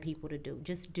 inspire people to do.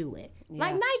 Just do it. Yeah.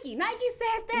 Like Nike. Nike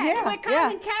said that. Yeah, with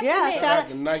Colin Kaepernick. Yeah. Shout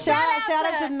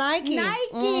out to Nike.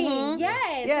 Nike.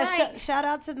 Yes. Yeah. Shout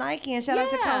out to Nike and shout out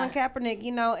to Colin Kaepernick.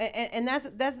 And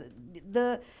that's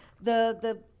the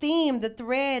theme, the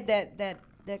thread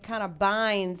that kind of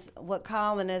binds what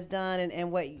Colin has done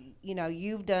and what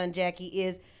you've done, Jackie,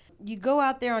 is you go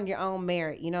out there on your own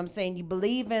merit. You know what I'm saying? You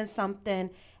believe in something,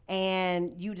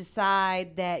 and you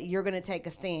decide that you're going to take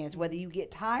a stance, whether you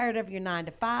get tired of your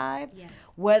 9-to-5,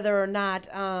 whether or not,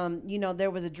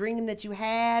 there was a dream that you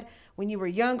had when you were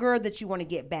younger that you want to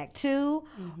get back to,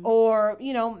 or,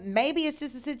 maybe it's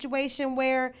just a situation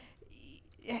where,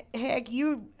 heck,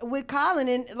 you with Colin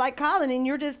and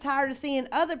you're just tired of seeing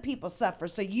other people suffer.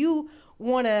 So you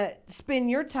want to spend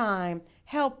your time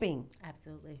helping.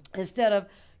 Absolutely. Instead of,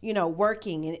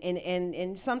 working,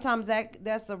 and sometimes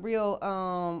that's a real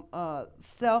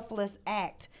selfless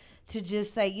act to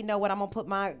just say, you know what, I'm gonna put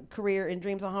my career and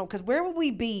dreams on hold. Because where would we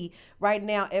be right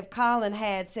now if Colin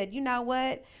had said, you know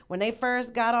what, when they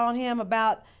first got on him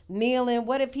about kneeling,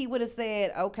 what if he would have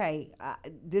said, okay,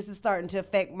 this is starting to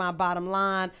affect my bottom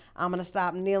line, I'm gonna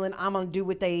stop kneeling, I'm gonna do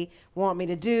what they want me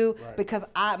to do, because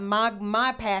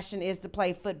my passion is to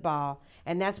play football,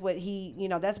 and that's what he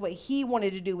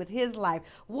wanted to do with his life.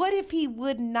 What if he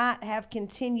would not have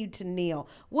continued to kneel?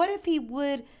 What if he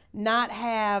would not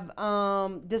have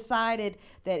decided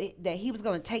that he was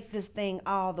going to take this thing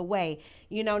all the way?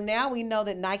 Now we know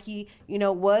that Nike,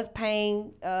 was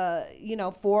paying,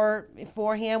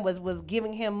 for him, was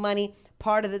giving him money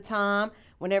part of the time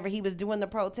whenever he was doing the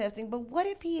protesting. But what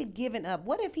if he had given up?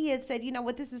 What if he had said, you know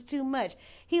what, this is too much?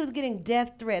 He was getting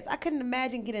death threats. I couldn't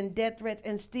imagine getting death threats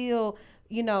and still,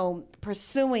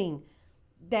 pursuing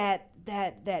that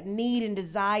need and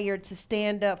desire to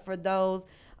stand up for those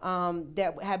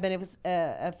that have been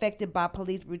affected by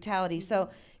police brutality. So,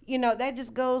 that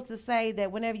just goes to say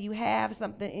that whenever you have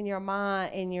something in your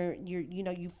mind and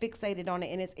you fixated on it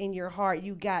and it's in your heart,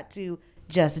 you got to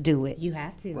just do it. You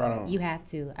have to. Right on. You have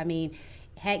to. I mean,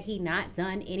 had he not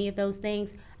done any of those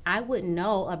things, I wouldn't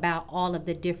know about all of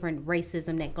the different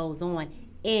racism that goes on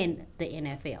in the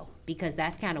NFL, because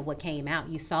that's kind of what came out.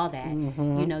 You saw that.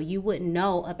 Mm-hmm. You wouldn't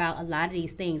know about a lot of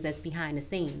these things that's behind the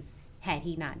scenes had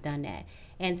he not done that.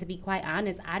 And to be quite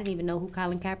honest, I didn't even know who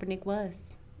Colin Kaepernick was.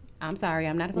 I'm sorry,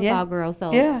 I'm not a football girl,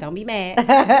 so don't be mad.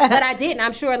 But I didn't.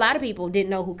 I'm sure a lot of people didn't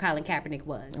know who Colin Kaepernick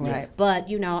was. Right. But,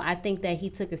 I think that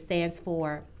he took a stance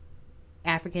for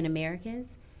African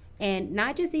Americans, and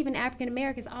not just even African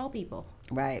Americans, all people.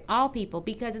 Right. All people,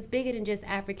 because it's bigger than just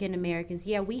African Americans.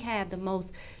 Yeah, we have the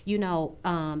most,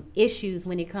 issues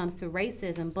when it comes to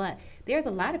racism, but there's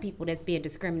a lot of people that's being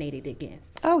discriminated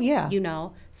against. Oh, yeah.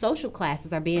 Social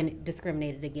classes are being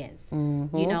discriminated against,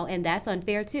 and that's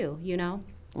unfair too,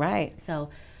 Right. So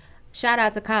shout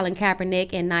out to Colin Kaepernick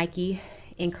and Nike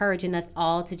encouraging us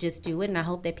all to just do it. And I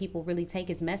hope that people really take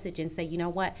his message and say, you know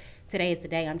what, today is the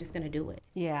day, I'm just going to do it.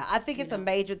 Yeah, I think it's a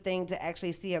major thing to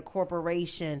actually see a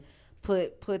corporation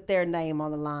put their name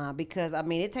on the line, because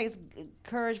it takes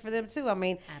courage for them too.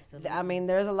 Absolutely.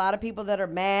 There's a lot of people that are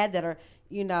mad, that are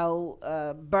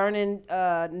burning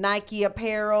Nike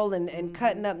apparel and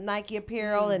cutting up Nike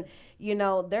apparel, and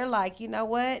they're like, you know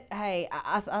what, hey,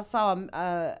 I saw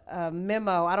a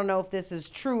memo, I don't know if this is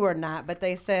true or not, but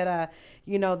they said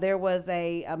there was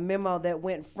a memo that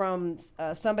went from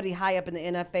somebody high up in the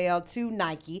NFL to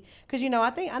Nike, because I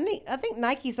think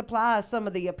Nike supplies some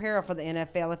of the apparel for the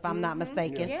NFL, if I'm not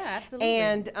mistaken. Yeah, absolutely.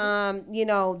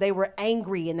 And they were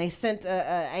angry, and they sent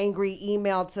a angry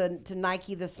email to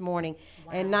Nike this morning.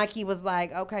 Wow. And Nike was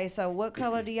like, okay, so what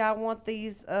color do y'all want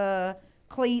these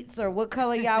cleats, or what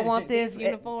color y'all want this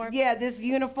uniform? This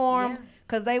uniform.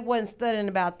 Because they wasn't studying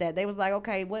about that. They was like,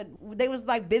 okay, they was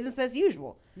like business as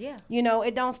usual. Yeah.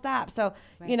 It don't stop. So,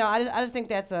 right. I just think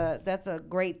that's a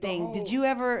great thing. Did you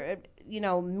ever,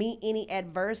 meet any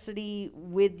adversity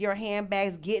with your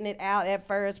handbags, getting it out at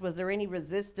first? Was there any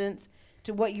resistance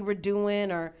to what you were doing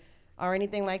or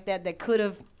anything like that could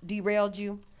have derailed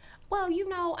you? Well,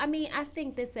 I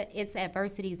think it's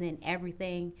adversities in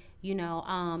everything.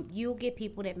 You'll get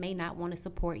people that may not want to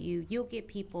support you. You'll get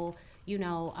people,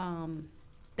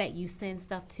 that you send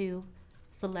stuff to,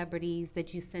 celebrities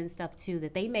that you send stuff to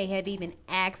that they may have even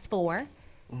asked for.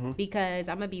 Mm-hmm. Because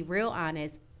I'm going to be real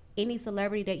honest, any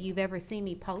celebrity that you've ever seen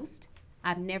me post,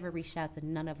 I've never reached out to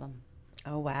none of them.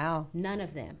 Oh, wow. None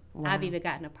of them. Wow. I've either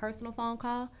gotten a personal phone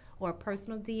call or a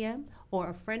personal DM, or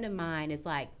a friend of mine is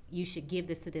like, you should give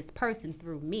this to this person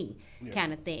through me,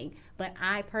 kind of thing. But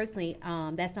I personally,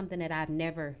 that's something that I've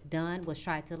never done, was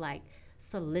try to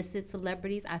solicit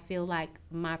celebrities. I feel like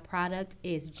my product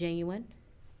is genuine,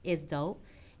 is dope,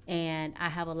 and I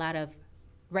have a lot of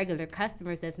regular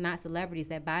customers that's not celebrities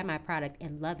that buy my product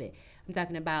and love it. I'm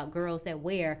talking about girls that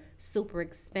wear super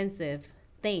expensive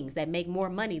things that make more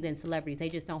money than celebrities. They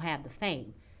just don't have the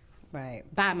fame. Right.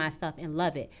 Buy my stuff and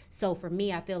love it. So for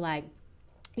me, I feel like,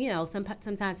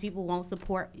 sometimes people won't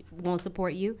support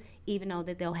you, even though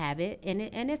that they'll have it, and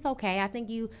it's okay. I think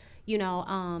you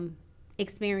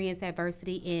experience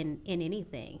adversity in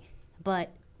anything,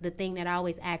 but the thing that I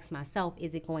always ask myself,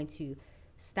 is it going to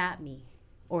stop me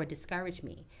or discourage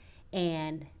me?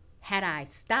 And had I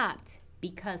stopped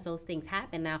because those things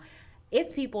happen, now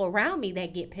it's people around me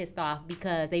that get pissed off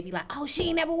because they be like, oh, she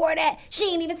ain't never wore that.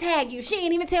 She ain't even tag you. She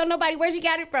ain't even tell nobody where she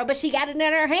got it from, but she got it in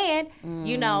her hand.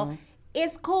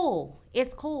 It's cool.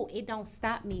 It's cool. It don't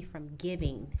stop me from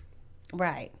giving.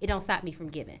 Right. It don't stop me from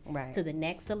giving to the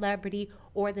next celebrity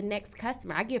or the next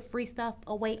customer. I give free stuff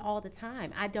away all the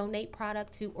time. I donate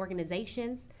product to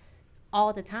organizations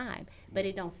all the time, but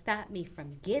it don't stop me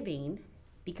from giving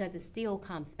because it still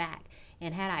comes back.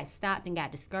 And had I stopped and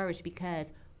got discouraged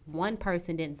because one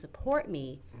person didn't support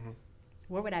me,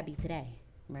 where would I be today?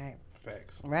 Right.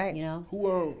 Facts. Right. You know?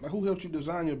 Who helped you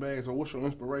design your bags, or what's your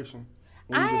inspiration?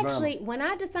 When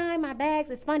I design my bags,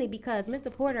 it's funny because Mr.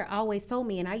 Porter always told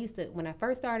me, and when I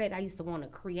first started, I used to want to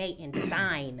create and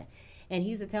design. And he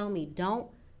used to tell me, don't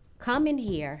come in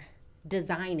here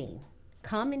designing.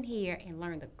 Come in here and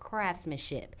learn the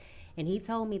craftsmanship. And he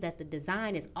told me that the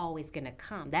design is always going to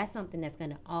come. That's something that's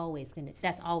always going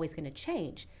to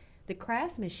change. The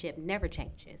craftsmanship never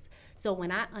changes. So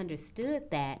when I understood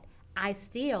that, it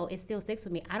still sticks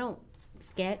with me. I don't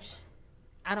sketch.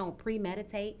 I don't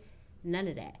premeditate. None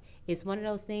of that. It's one of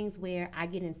those things where I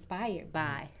get inspired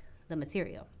by the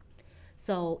material.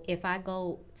 So if I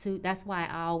that's why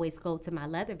I always go to my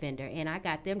leather vendor, and I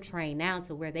got them trained now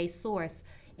to where they source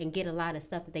and get a lot of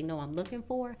stuff that they know I'm looking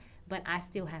for, but I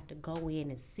still have to go in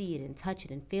and see it and touch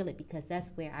it and feel it because that's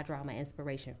where I draw my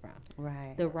inspiration from.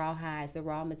 Right. The raw hides, the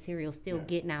raw material, still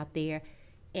getting out there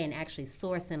and actually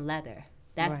sourcing leather.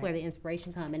 That's where the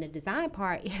inspiration comes. And the design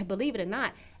part, believe it or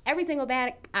not, every single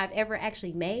bag I've ever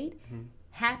actually made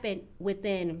happened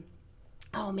within,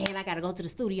 oh man, I got to go to the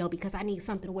studio because I need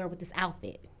something to wear with this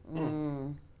outfit.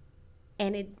 And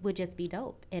it would just be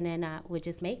dope. And then I would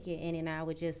just make it, and then I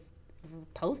would just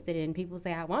post it, and people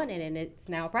say I want it, and it's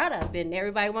now a product, and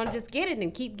everybody want to just get it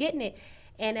and keep getting it.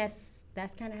 And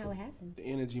that's kind of how it happened. The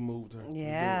energy moved her.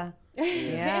 Yeah.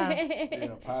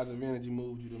 Positive energy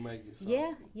moved you to make it. So.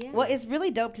 Yeah. Well, it's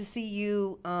really dope to see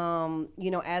you,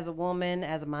 as a woman,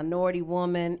 as a minority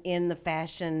woman in the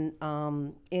fashion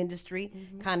industry,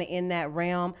 kind of in that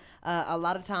realm. A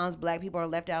lot of times black people are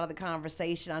left out of the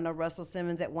conversation. I know Russell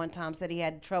Simmons at one time said he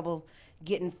had trouble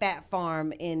getting Fat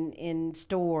Farm in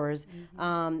stores,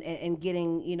 and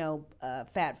getting,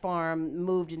 Fat Farm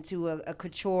moved into a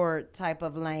couture type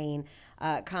of lane.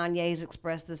 Kanye's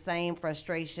expressed the same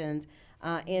frustrations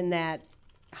in that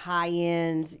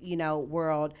high-end,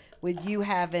 world, with you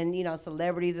having,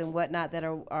 celebrities and whatnot that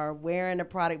are wearing the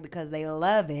product because they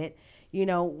love it.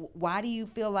 Why do you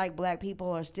feel like black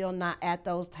people are still not at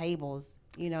those tables,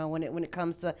 when it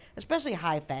comes to especially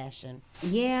high fashion?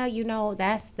 Yeah,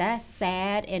 that's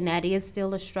sad, and that is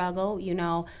still a struggle.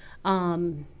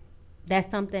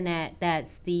 That's something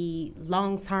that's the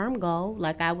long-term goal.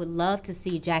 Like, I would love to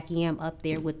see Jackie M up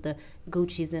there with the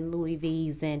Gucci's and Louis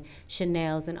V's and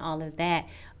Chanel's and all of that.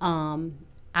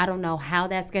 I don't know how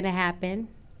that's going to happen.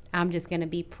 I'm just going to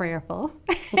be prayerful.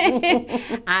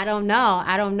 I don't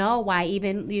know why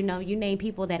even, you name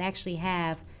people that actually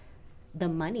have the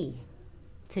money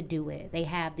to do it. They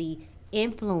have the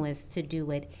influence to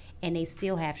do it, and they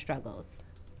still have struggles.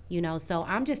 So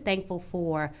I'm just thankful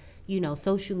for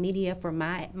social media, for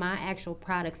my actual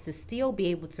products to still be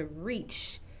able to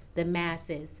reach the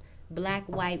masses, black,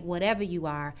 white, whatever you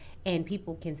are, and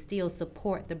people can still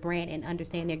support the brand and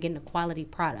understand they're getting a quality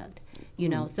product,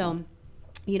 So,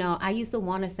 I used to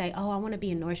want to say, I want to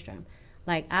be in Nordstrom.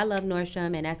 Like, I love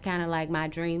Nordstrom, and that's kind of like my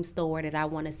dream store that I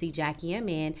want to see Jackie M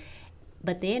in.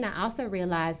 But then I also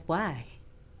realized why?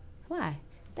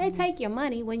 They take your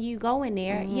money when you go in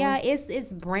there. Yeah,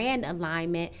 it's brand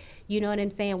alignment, you know what I'm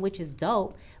saying, which is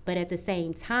dope. But at the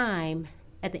same time,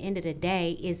 at the end of the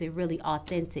day, is it really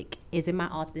authentic? Is it my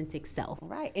authentic self?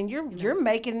 Right, and you're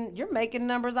making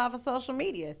numbers off of social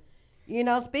media.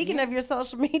 Speaking of your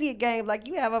social media game, like,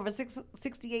 you have over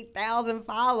 68,000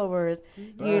 followers,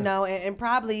 and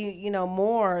probably,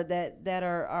 more that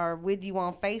are with you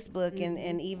on Facebook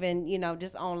and even,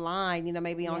 just online,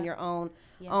 maybe on your own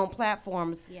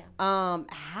platforms.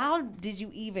 How did you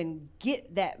even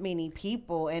get that many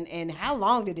people, and how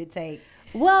long did it take?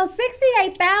 Well,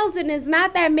 68,000 is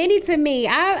not that many to me.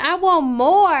 I want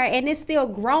more, and it's still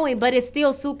growing, but it's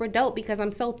still super dope because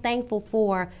I'm so thankful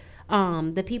for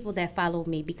the people that follow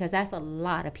me, because that's a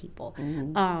lot of people.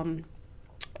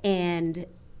 And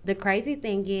the crazy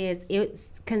thing is,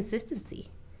 it's consistency,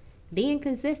 being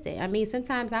consistent. I mean,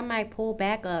 sometimes I might pull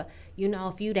back a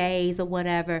few days or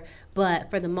whatever, but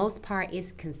for the most part,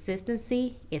 it's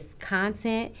consistency, it's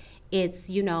content, it's,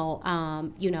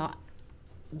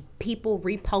 people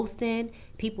reposting,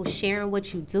 people sharing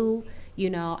what you do.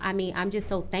 I'm just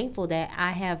so thankful that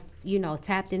I have,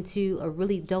 tapped into a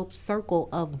really dope circle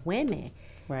of women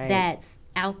that's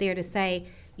out there to say,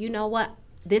 you know what,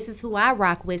 this is who I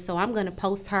rock with, so I'm going to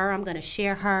post her, I'm going to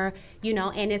share her,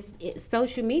 and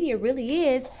social media really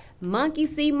is monkey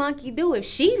see, monkey do. If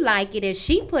she like it, if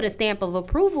she put a stamp of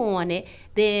approval on it,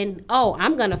 then,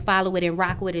 I'm going to follow it and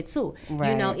rock with it too.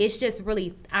 Right. It's just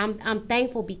really, I'm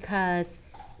thankful because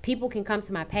people can come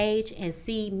to my page and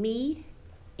see me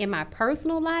in my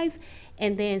personal life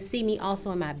and then see me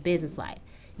also in my business life.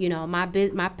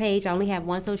 My page, I only have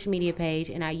one social media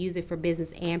page, and I use it for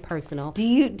business and personal. Do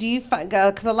you find,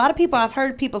 because a lot of people, I've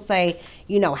heard people say,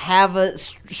 have a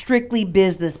strictly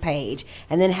business page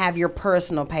and then have your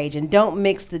personal page and don't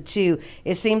mix the two.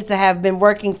 It seems to have been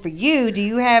working for you. Do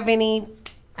you have any?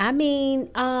 I mean,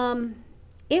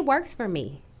 it works for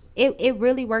me. It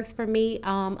really works for me.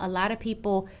 A lot of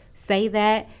people say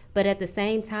that, but at the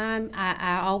same time,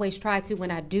 I always try to,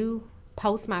 when I do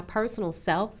post my personal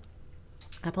self,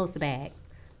 I post a bag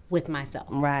with myself.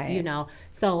 Right.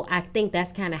 So I think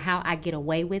that's kind of how I get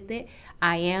away with it.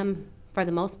 I am, for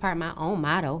the most part, my own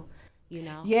model.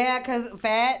 Yeah, because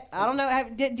Fat, I don't know.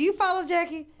 Do you follow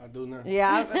Jackie? I do not.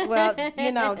 Yeah, well,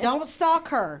 don't stalk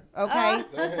her, okay?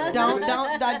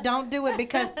 Don't do it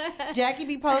because Jackie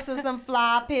be posting some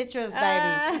fly pictures, baby.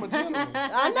 I'm a gentleman.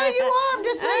 I know you are. I'm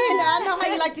just saying. I know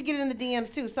how you like to get it in the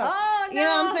DMs too. So, you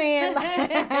know what I'm saying?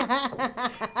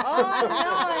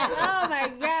 Oh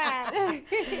my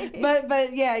God.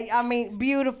 But yeah, I mean,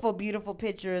 beautiful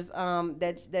pictures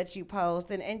that you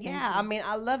post, and yeah, I mean,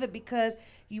 I love it because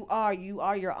you are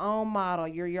your own model.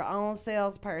 You're your own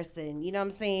salesperson. You know what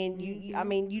I'm saying?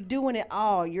 You're doing it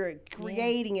all. You're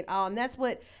creating it all, and that's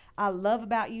what I love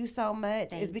about you so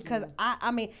much. Is because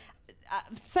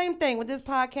same thing with this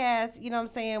podcast. You know what I'm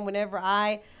saying? Whenever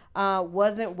I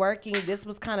wasn't working, this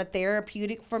was kind of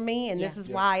therapeutic for me, and this is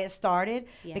why it started,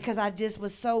 because I just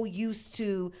was so used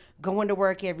to going to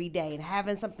work every day and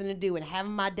having something to do and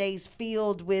having my days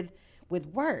filled with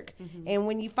work. And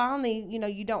when you finally,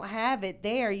 you don't have it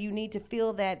there, you need to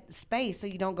fill that space so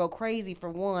you don't go crazy, for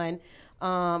one,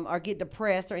 or get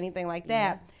depressed or anything like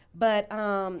that. But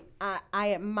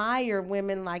I admire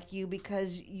women like you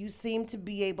because you seem to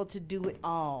be able to do it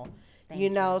all.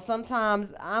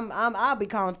 Sometimes I'll be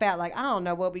calling Fat like, I don't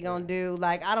know what we gonna do.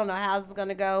 Like, I don't know how this is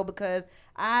gonna go because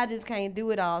I just can't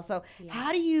do it all. So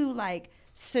how do you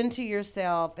center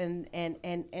yourself and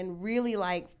really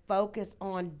focus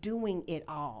on doing it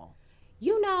all?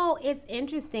 It's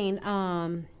interesting.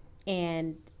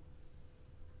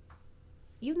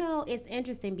 It's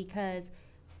interesting because,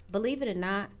 believe it or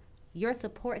not, your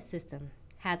support system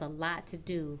has a lot to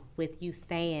do with you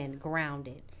staying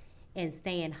grounded and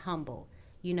staying humble.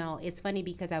 It's funny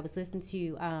because I was listening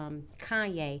to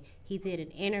Kanye. He did an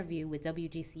interview with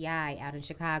WGCI out in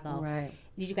Chicago. Right.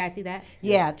 Did you guys see that?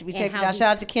 Yeah, we checked it out.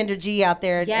 Shout out to Kendra G out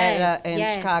there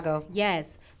in Chicago.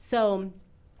 Yes. So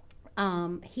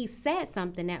he said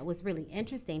something that was really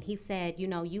interesting. He said,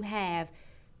 you have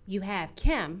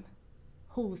Kim,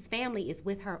 whose family is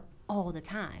with her all the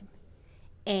time.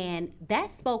 And that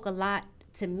spoke a lot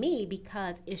to me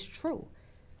because it's true.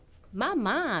 My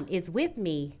mom is with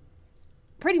me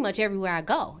pretty much everywhere I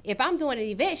go. If I'm doing an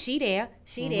event, she there.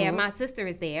 My sister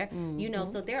is there.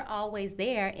 So they're always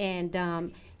there.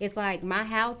 And it's like my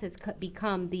house has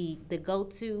become the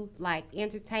go-to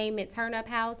entertainment turn-up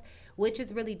house, which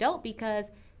is really dope because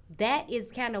that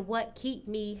is kind of what keep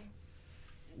me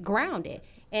grounded.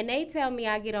 And they tell me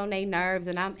I get on their nerves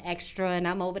and I'm extra and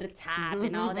I'm over the top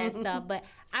and all that stuff. But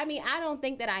I mean, I don't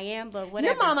think that I am, but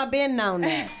whatever. Your mama been known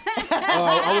that.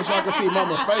 I wish I could see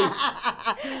mama's face.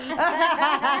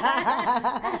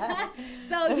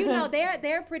 So,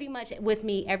 they're pretty much with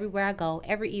me everywhere I go.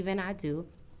 Every event I do,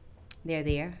 they're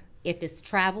there. If it's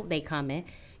travel, they come in.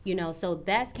 So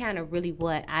that's kind of really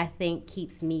what I think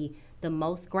keeps me the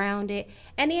most grounded.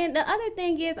 And then the other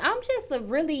thing is I'm just a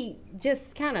really,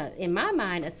 just kind of, in my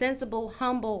mind, a sensible,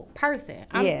 humble person.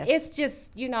 Yes. It's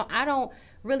just, I don't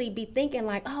really be thinking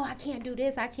like, oh, I can't do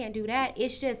this, I can't do that.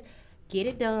 It's just get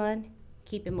it done,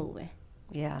 keep it moving.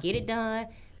 Yeah. Get it done,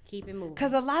 keep it moving.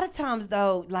 Because a lot of times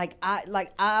though,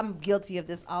 I'm guilty of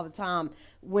this all the time.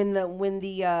 When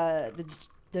the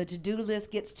to-do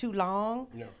list gets too long,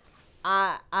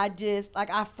 I just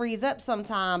I freeze up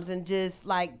sometimes and just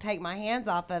take my hands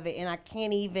off of it, and I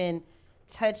can't even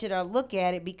touch it or look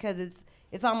at it because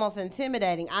it's almost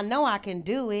intimidating. I know I can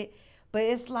do it, but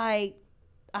it's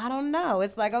I don't know.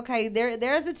 It's okay,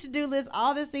 there's the to-do list.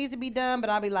 All this needs to be done, but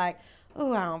I'll be like,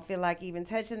 oh, I don't feel like even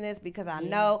touching this because I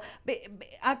know,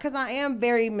 because I am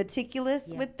very meticulous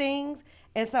with things.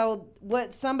 And so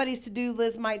what somebody's to-do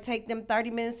list might take them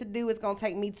 30 minutes to do, it's going to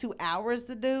take me 2 hours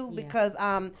to do because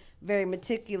I'm very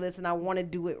meticulous and I want to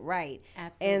do it right.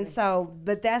 Absolutely. And so,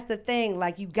 but that's the thing,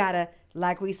 you got to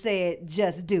like we said,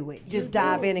 just do it. Just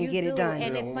dive in and get it done.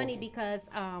 And it's funny because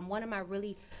one of my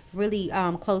really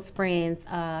close friends,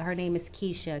 her name is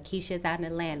Keisha. Keisha's out in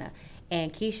Atlanta.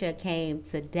 And Keisha came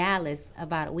to Dallas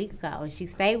about a week ago, and she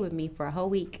stayed with me for a whole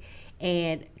week.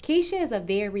 And Keisha is a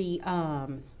very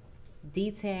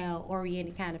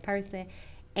detail-oriented kind of person.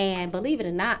 And believe it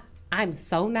or not, I'm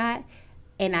so not.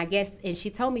 And I guess, and she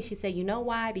told me, she said, you know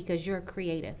why? Because you're a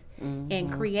creative. Mm-hmm.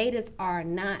 And creatives are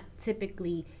not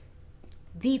typically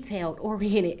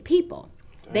detailed-oriented people.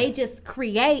 Damn. They just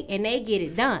create and they get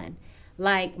it done.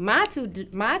 Like my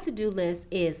to-do list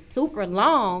is super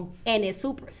long and it's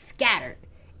super scattered.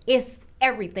 It's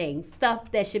everything.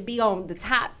 Stuff that should be on the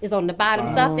top is on the bottom.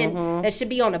 Stuff that should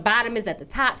be on the bottom is at the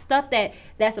top. Stuff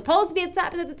that's supposed to be at the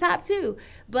top is at the top too.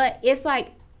 But it's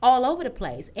like all over the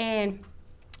place. And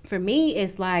for me,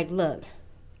 it's like, look,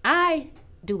 I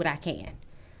do what I can.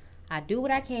 I do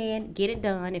what I can, get it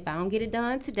done. If I don't get it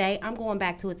done today, I'm going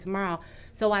back to it tomorrow.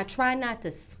 So I try not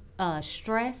to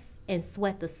stress and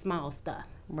sweat the small stuff.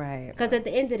 Right. Because at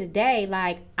the end of the day,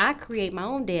 like, I create my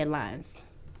own deadlines.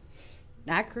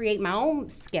 I create my own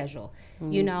schedule,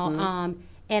 you know,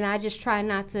 and I just try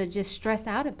not to just stress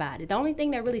out about it. The only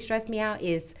thing that really stressed me out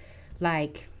is,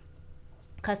 like,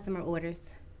 customer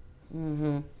orders.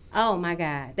 Mm-hmm. Oh, my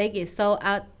God. They get so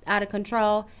out of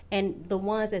control. And the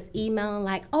ones that's emailing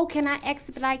like, oh, can I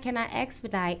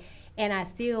expedite? And I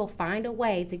still find a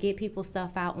way to get people's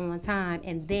stuff out on time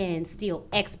and then still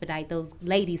expedite those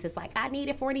ladies. It's like, I need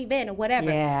it for an event or whatever.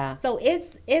 Yeah. So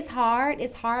it's hard.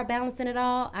 It's hard balancing it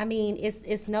all. I mean,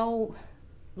 it's no,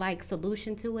 like,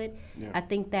 solution to it. Yeah. I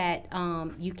think that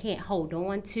you can't hold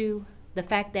on to the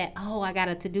fact that, oh, I got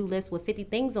a to-do list with 50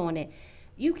 things on it.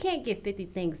 You can't get 50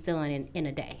 things done in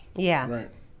a day. Yeah. Right.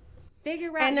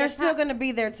 Figure out. And they're still going to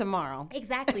be there tomorrow.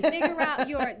 Exactly. Figure out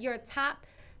your top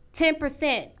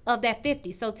 10% of that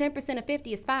 50. So 10% of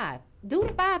 50 is 5. Do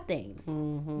the 5 things.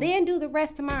 Mm-hmm. Then do the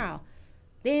rest tomorrow.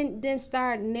 Then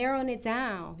start narrowing it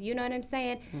down. You know what I'm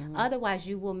saying? Mm-hmm. Otherwise,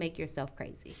 you will make yourself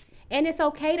crazy. And it's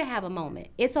okay to have a moment.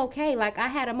 It's okay. Like, I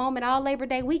had a moment all Labor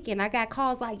Day weekend. I got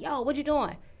calls like, yo, what you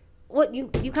doing? What, you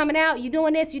coming out? You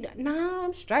doing this? Nah,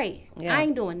 I'm straight. Yeah. I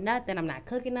ain't doing nothing. I'm not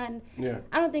cooking nothing. Yeah.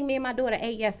 I don't think me and my daughter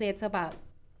ate yesterday until about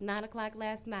 9 o'clock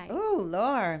last night. Oh,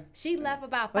 Lord. She left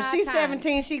about 5 times. Well, she's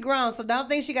 17. She grown, so don't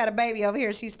think she got a baby over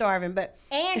here. She's starving, but...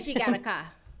 And she got a car.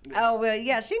 Oh, well,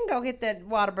 yeah, she can go get that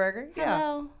Whataburger. Yeah.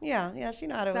 Hello. Yeah, she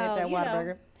know how to hit that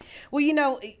Whataburger. Well, you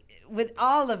know, with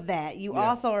all of that, you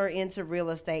also are into real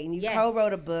estate, and you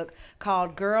co-wrote a book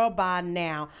called Girl By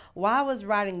Now. Why was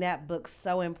writing that book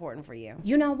so important for you?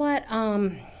 You know what?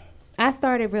 I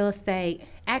started real estate,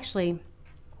 actually,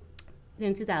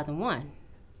 in 2001.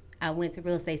 I went to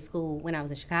real estate school when I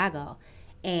was in Chicago,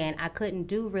 and I couldn't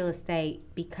do real estate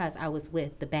because I was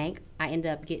with the bank. I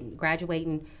ended up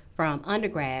graduating from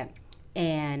undergrad,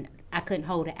 and I couldn't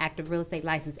hold an active real estate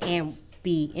license and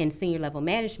be in senior level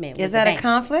management. Is that a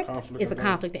conflict? It's a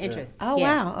conflict of interest. Oh,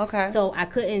 yes. Wow. Okay. So I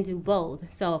couldn't do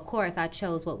both. So, of course, I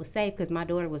chose what was safe because my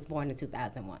daughter was born in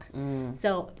 2001.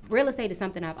 So real estate is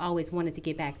something I've always wanted to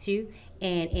get back to.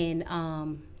 And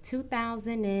in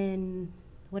 2000 and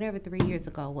whatever 3 years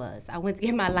ago was, I went to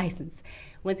get my license,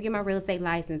 went to get my real estate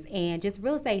license. And just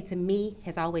real estate to me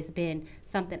has always been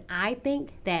something I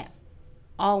think that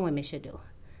all women should do,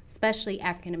 especially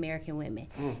African-American women.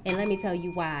 And let me tell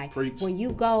you why. Preach.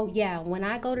 When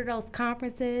I go to those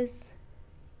conferences,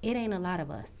 it ain't a lot of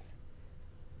us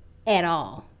at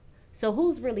all. So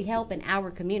who's really helping our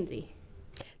community?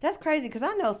 That's crazy because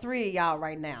I know 3 of y'all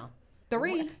right now.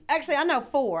 3? Actually, I know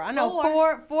 4. I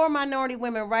know four minority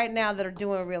women right now that are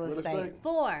doing real estate.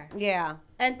 4. Yeah.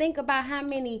 And think about how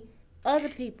many other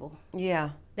people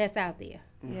that's out there.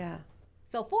 Yeah.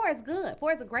 So 4 is good.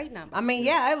 4 is a great number. I mean,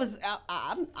 yeah, it was.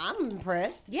 I'm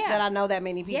impressed that I know that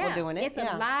many people doing it. It's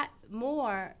a lot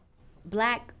more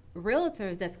black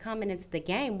realtors that's coming into the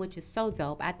game, which is so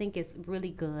dope. I think it's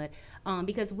really good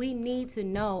because we need to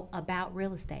know about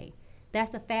real estate. That's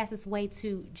the fastest way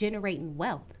to generating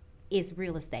wealth is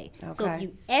real estate. Okay. So if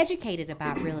you educated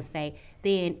about real estate,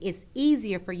 then it's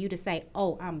easier for you to say,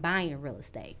 "Oh, I'm buying real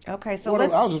estate." Okay, so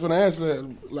I was just going to ask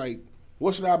that, like,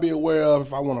 what should I be aware of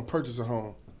if I want to purchase a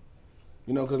home?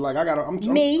 You know, because like I'm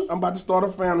about to start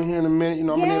a family here in a minute. You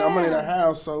know, I'm gonna need a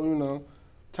house, so you know,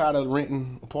 tired of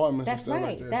renting apartments and stuff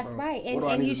like that. That's right. And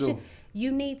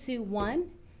you need to, one,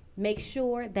 make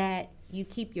sure that you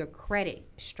keep your credit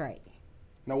straight.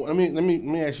 Now let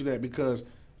me ask you that because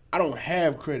I don't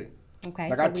have credit.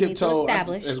 Okay. Like so I tiptoe.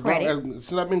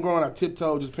 Since I've been growing, I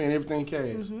tiptoe just paying everything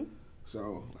cash.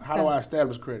 So how do I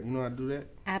establish credit? You know how to do that?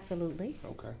 Absolutely.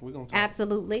 Okay, we're going to talk.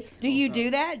 Absolutely. Do you do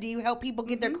that? Do you help people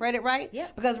get their credit right? Yeah.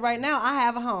 Because right now I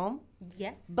have a home.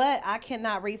 Yes. But I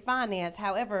cannot refinance.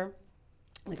 However,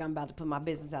 like I'm about to put my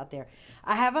business out there.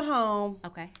 I have a home.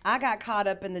 Okay. I got caught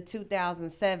up in the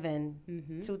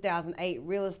 2007, 2008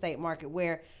 real estate market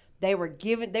where they were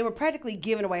practically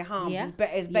giving away homes. Yeah.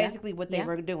 Is basically what they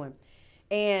were doing.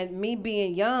 And me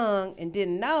being young and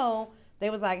didn't know, they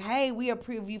was like, hey, we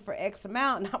approve you for X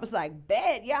amount. And I was like,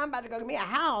 bet, yeah, I'm about to go get me a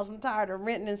house. I'm tired of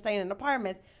renting and staying in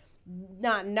apartments.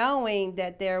 Not knowing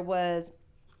that there was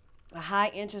a high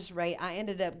interest rate. I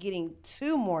ended up getting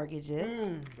 2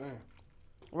 mortgages,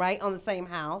 right, on the same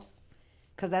house.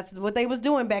 Because that's what they was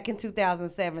doing back in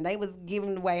 2007. They was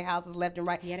giving away houses left and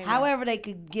right. Yeah, however they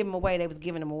could give them away, they was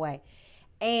giving them away.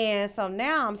 And so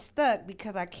now I'm stuck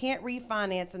because I can't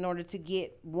refinance in order to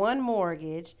get one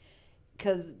mortgage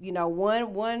because, you know,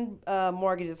 one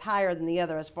mortgage is higher than the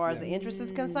other as far as the interest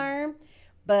is concerned.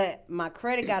 But my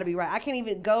credit got to be right. I can't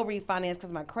even go refinance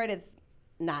because my credit's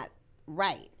not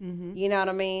right. You know what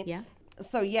I mean? Yeah.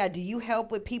 So, yeah, do you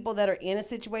help with people that are in a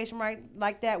situation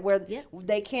like that where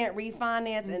they can't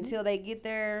refinance until they get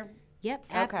their... Yep,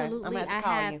 absolutely. Okay. I'm gonna have to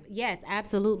call you. Yes,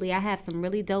 absolutely. I have some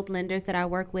really dope lenders that I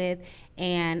work with,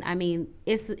 and I mean,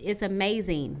 it's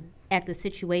amazing at the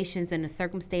situations and the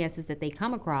circumstances that they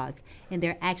come across, and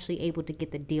they're actually able to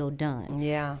get the deal done.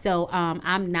 Yeah. So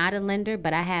I'm not a lender,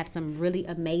 but I have some really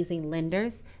amazing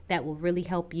lenders that will really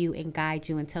help you and guide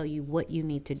you and tell you what you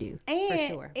need to do. And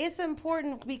for sure. It's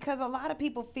important because a lot of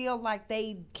people feel like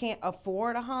they can't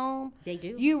afford a home. They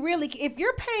do. You really, if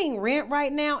you're paying rent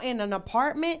right now in an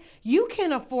apartment, you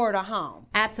can afford a home.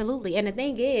 Absolutely. And the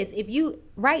thing is, if you,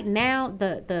 right now,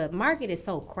 the market is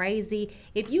so crazy.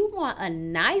 If you want a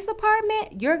nice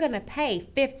apartment, you're going to pay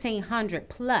 $1,500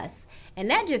 plus. And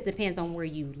that just depends on where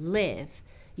you live,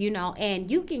 you know, and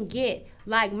you can get,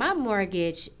 like my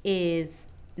mortgage is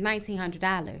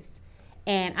 $1,900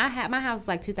 and my house is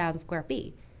like 2,000 square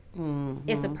feet.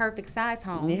 It's a perfect size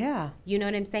home. Yeah. You know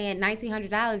what I'm saying?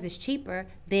 $1,900 is cheaper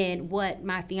than what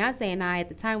my fiance and I at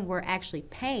the time were actually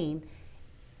paying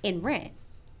in rent.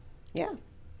 Yeah.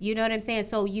 You know what I'm saying?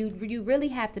 So you really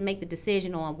have to make the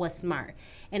decision on what's smart.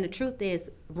 And the truth is,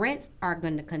 rents are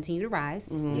going to continue to rise.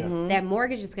 That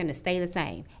mortgage is going to stay the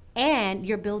same. And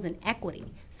you're building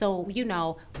equity. So, you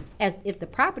know, as if the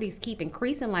properties keep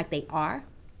increasing like they are,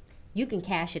 you can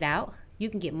cash it out. You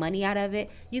can get money out of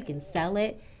it. You can sell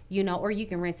it, you know, or you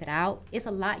can rent it out. It's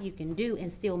a lot you can do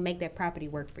and still make that property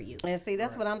work for you. And see,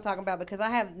 that's what I'm talking about because I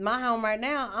have my home right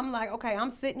now. I'm like, okay, I'm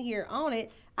sitting here on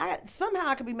it. Somehow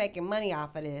I could be making money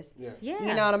off of this. Yeah.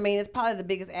 You know what I mean? It's probably the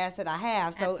biggest asset I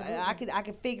have. So I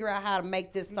could figure out how to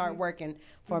make this start working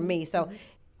for me. So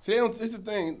see, it's the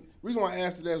thing. The reason why I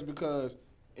asked that is because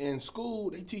in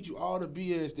school they teach you all the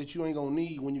BS that you ain't gonna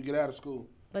need when you get out of school.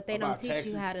 But they don't teach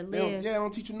you how to live. They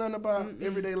don't teach you nothing about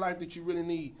everyday life that you really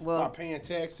need. About paying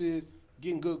taxes,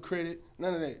 getting good credit,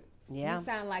 none of that. Yeah. You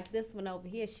sound like this one over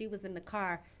here. She was in the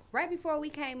car right before we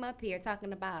came up here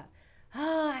talking about,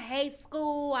 oh, I hate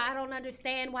school. I don't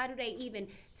understand. Why do they even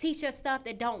teach us stuff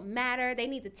that don't matter? They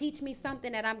need to teach me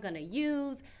something that I'm going to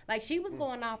use. Like, she was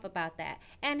going off about that.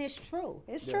 And it's true.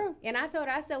 It's true. And I told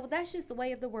her, I said, well, that's just the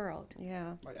way of the world.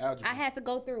 Yeah. Like algebra. I had to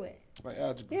go through it. Like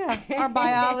algebra. Yeah. Or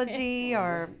biology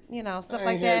or, you know, stuff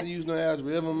like that. I ain't had to use no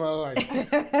algebra ever in my life.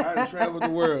 I done traveled the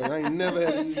world. I ain't never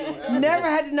had to use no algebra. Never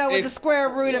had to know what the square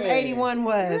root of 81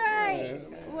 was. Right.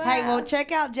 Wow. Hey, well,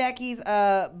 check out Jackie's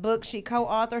book. She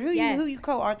co-authored. Who you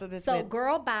co-authored this with? So,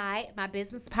 Girl By, my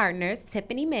business partners,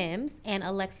 Tiffany Mims and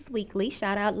Alexis Weekly.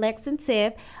 Shout out Lex and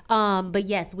Tiff. But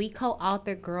yes, we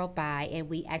co-authored Girl By, and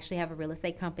we actually have a real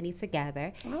estate company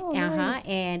together. Oh, nice.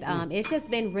 And it's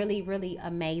just been really, really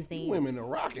amazing. Women are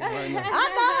rocking right now.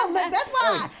 I know. Look,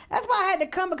 that's why I had to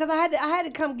come because I had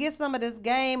to come get some of this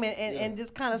game and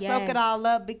just kind of soak it all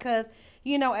up because.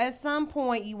 You know, at some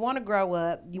point, you want to grow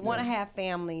up, you want to have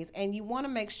families, and you want to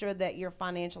make sure that you're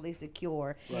financially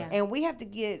secure. Right. And we have to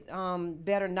get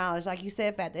better knowledge. Like you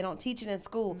said, Fat, they don't teach it in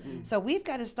school. So we've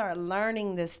got to start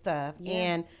learning this stuff.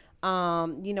 Yeah.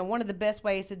 And, you know, one of the best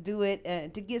ways to do it,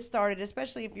 to get started,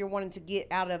 especially if you're wanting to get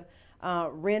out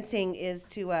of renting, is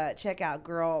to check out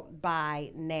Girl By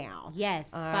Now. Yes.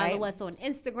 Follow us on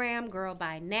Instagram, Girl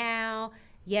By Now.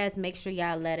 Yes, make sure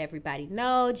y'all let everybody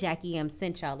know. Jackie M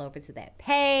sent y'all over to that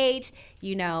page.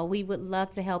 You know, we would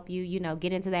love to help you, you know,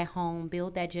 get into that home,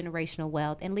 build that generational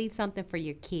wealth, and leave something for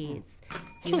your kids.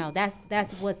 You know, that's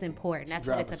what's important. That's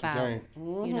what it's about.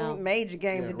 You know, major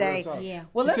game today. Yeah.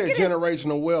 Well, let's get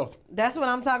generational wealth. That's what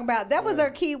I'm talking about. That was our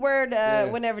key word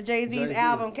whenever Jay-Z's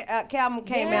album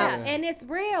came out. And it's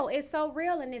real. It's so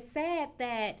real, and it's sad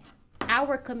that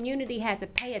our community had to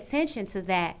pay attention to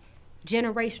that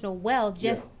generational wealth,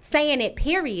 just saying it,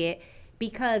 period,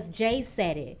 because Jay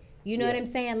said it. You know what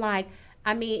I'm saying? Like,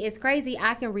 I mean, it's crazy.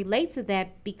 I can relate to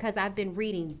that because I've been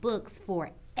reading books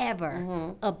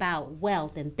forever about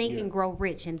wealth and Think and Grow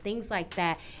Rich and things like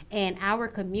that. And our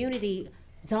community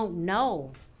don't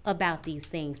know about these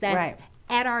things. That's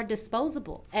at our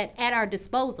disposal. At our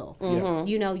disposal.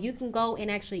 You know, you can go and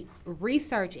actually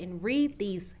research and read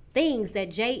these things that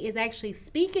Jay is actually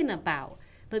speaking about.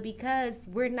 But because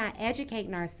we're not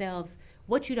educating ourselves,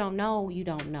 what you don't know, you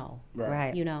don't know.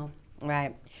 Right. You know.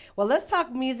 Right. Well, let's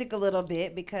talk music a little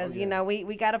bit because, you know,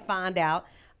 we got to find out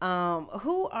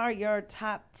who are your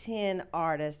top 10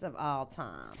 artists of all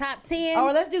time? Top 10?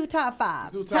 Or let's do top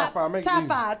 5. Do top 5. Make top it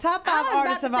 5. Top 5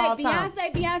 artists of all time.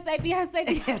 Beyonce.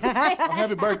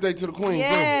 Happy birthday to the queen.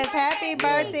 Yes, happy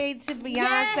birthday to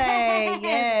Beyonce.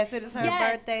 Yes, it is her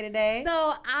birthday today.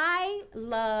 So I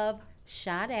love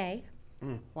Sade,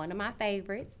 one of my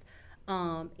favorites.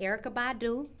 Erykah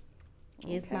Badu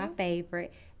is my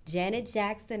favorite. Janet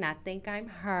Jackson, I think I'm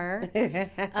her.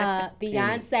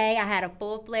 Beyonce, I had a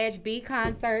full-fledged B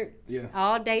concert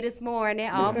all day this morning,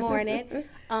 all morning.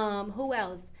 Who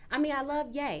else? I mean, I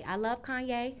love Ye. I love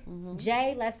Kanye.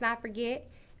 Jay, let's not forget.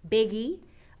 Biggie.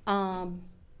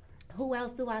 Who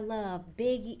else do I love?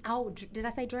 Biggie. Oh, did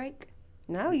I say Drake?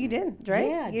 No, you didn't. Drake?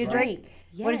 Yeah, Drake.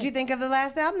 Yes. What did you think of the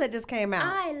last album that just came out?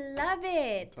 I love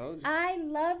it. Told you. I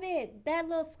love it. That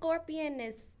little scorpion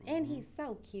is, and he's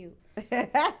so cute. No,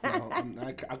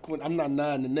 I'm not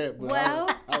nodding that, but Well,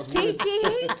 I was Kiki,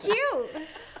 he cute.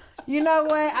 You know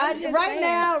what? Right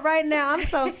now, I'm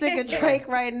so sick of Drake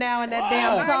right now and that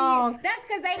damn song. That's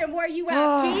because they done wore you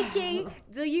out. Kiki,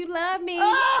 do you love me?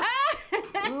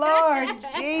 Lord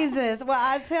Jesus. Well,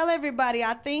 I tell everybody,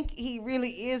 I think he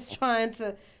really is trying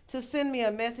to send me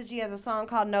a message. He has a song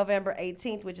called November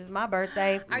 18th, which is my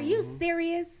birthday. Are you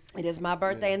serious? It is my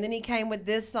birthday, and then he came with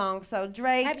this song. So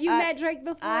Drake, have you met Drake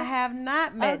before? I have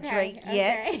not met Drake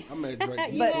yet. I met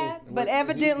Drake, but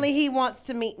evidently he wants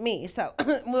to meet me. So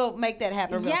we'll make that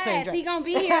happen real soon. Yes, Drake. he gonna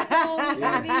be here soon. He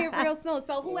gonna be here real soon.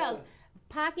 So who else?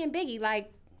 Pac and Biggie.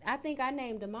 Like, I think I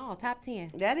named them all. Top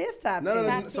 10. That is top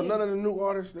 10. So none of the new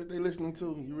artists that they listening to,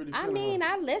 you really feel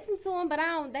I listen to them, but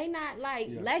they not like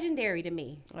legendary to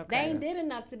me. Okay. They ain't did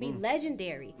enough to be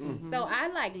legendary. So I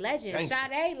like legends.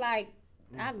 Sade, like,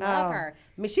 I love her.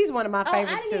 I mean, she's one of my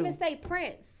favorites, I didn't too. even say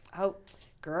Prince. Oh,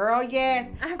 girl, yes.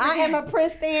 I am a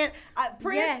Prince fan.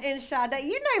 Prince and Sade.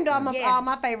 You named almost all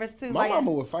my favorites, too. My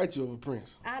mama would fight you over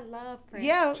Prince. I love Prince.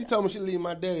 Yeah. She told me she'd leave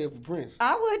my daddy for Prince.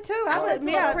 I would, too.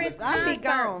 I'd be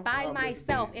gone. By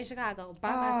myself in Chicago.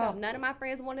 By myself. None of my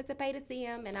friends wanted to pay to see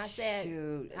him, and I said,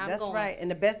 shoot, I'm that's going. Right. And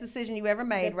the best decision you ever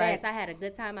made, right? Yes, I had a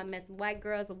good time. I met some white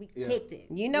girls, and we kicked it.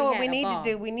 You know what we need to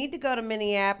do? We need to go to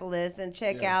Minneapolis and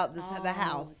check out the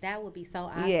house. That would be so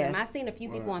awesome. Yes. I seen a few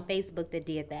people on Facebook that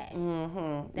did that.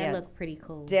 That looked pretty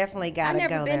cool. Definitely got to go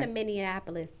there. I've never been to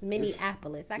Minneapolis.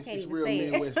 I can't even say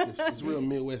it. It's real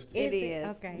Midwestern. It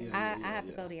is. Okay. I have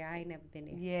to go there. I ain't never been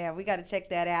there. Yeah, we got to check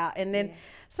that out. And then,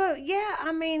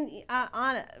 I mean,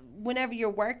 whenever you're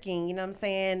working, you know what I'm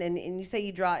saying, and you say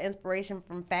you draw inspiration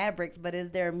from fabrics, but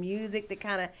is there music that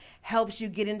kind of helps you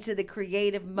get into the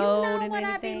creative mode and anything? You know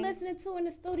what I be listening to in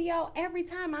the studio every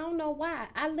time? I don't know why.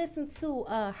 I listen to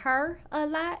her a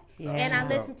lot, and I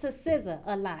listen to SZA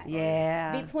a lot. Yeah.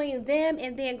 Between them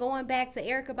and then going back to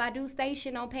Erykah Badu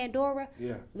Station on Pandora,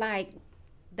 like,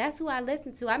 that's who I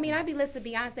listen to. I mean, I be listening to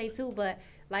Beyonce too, but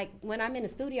like when I'm in the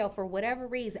studio for whatever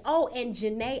reason. Oh, and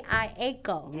Janae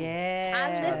Aiko. Yeah.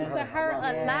 I listen to her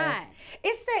a lot.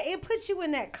 It's that it puts you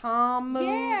in that calm mood.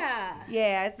 Yeah.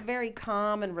 Yeah, it's very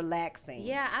calm and relaxing.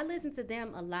 Yeah, I listen to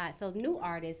them a lot. So new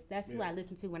artists, that's who I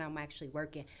listen to when I'm actually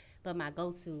working. But my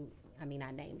go-to, I mean,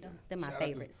 I named them. They're my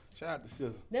favorites. Shout out to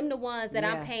SZA. Them the ones that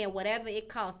I'm paying whatever it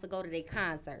costs to go to their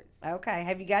concerts. Okay.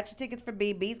 Have you got your tickets for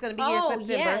BB? It's going to be here in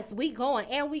September. Yes, we going.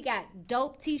 And we got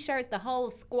dope T-shirts, the whole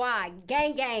squad.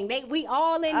 Gang. We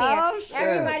all in there. Oh, shit.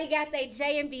 Everybody got their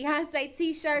Jay and Beyonce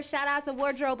T-shirts. Shout out to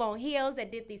Wardrobe on Heels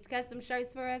that did these custom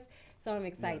shirts for us. So I'm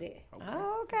excited. Yeah. Okay.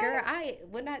 Oh, okay. Girl,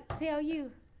 when I tell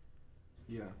you.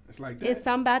 Yeah, it's like that. It's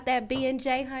something about that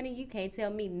B&J, honey. You can't tell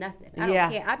me nothing. I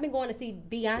don't care. I've been going to see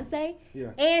Beyonce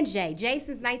and Jay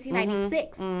since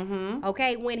 1996.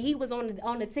 Okay, when he was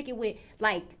on the ticket with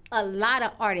like a lot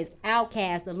of artists,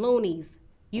 Outkast, the Loonies,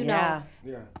 you know,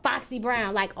 Foxy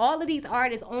Brown, like all of these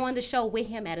artists on the show with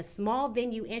him at a small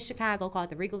venue in Chicago called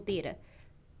the Regal Theater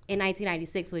in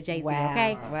 1996 with Jay-Z.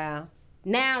 Okay, wow.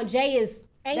 Now Jay is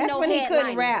That's when he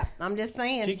couldn't rap. I'm just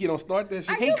saying. Kiki, don't start that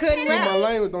shit. He couldn't rap. My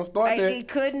language, don't start that. He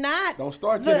could not. Don't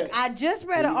start that. Look, I just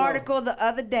read an article the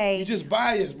other day. You just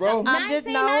biased, bro.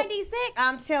 1996.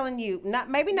 I'm telling you,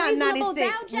 maybe not 96.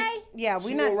 Doubt, Jay? Yeah,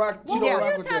 we She not. don't rock. She What don't are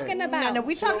rock you with talking that. about? No,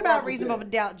 we She talking don't about rock with reasonable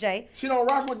that. doubt, Jay. She don't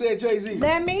rock with that, Jay-Z.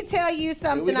 Let me tell you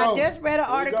something. Here we go. I just read an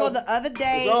Here we article go. the other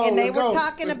day, Let's go, and they let's were go,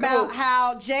 talking let's about go.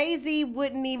 how Jay-Z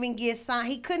wouldn't even get signed.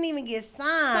 He couldn't even get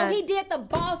signed. So he did the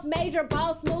major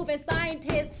boss move and signed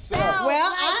his self.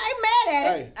 Well, I ain't mad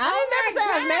at it. Hey. I didn't never say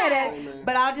I was mad at Hey, it, man.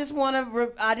 but I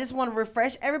just want to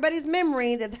refresh everybody's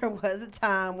memory that there was a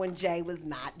time when Jay was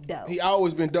not dope. He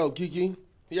always been dope, Kiki.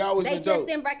 He always They been just dope.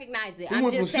 didn't recognize it. He I'm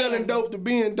went from just saying. selling dope to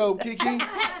being dope, Kiki.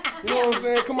 You know what I'm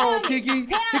saying? Come on, Kiki.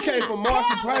 He came from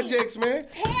Marcy Projects, man.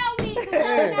 Tell me, because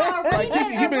Yeah. now Like, Kiki,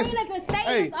 he been. arenas and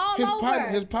stadiums all over.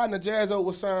 His partner Jazzo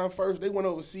was signed first. They went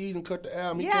overseas and cut the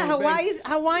album. He Yeah, came back.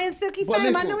 Hawaiian Silky But Fame.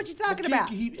 listen, I know what you're talking but about.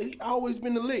 Kiki, he always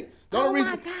been the lick. The Oh only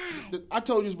my reason, God. I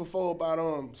told you this before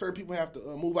about certain people have to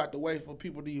move out the way for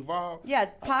people to evolve. Yeah,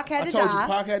 Pac had I to told die. you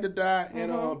Pac had to die and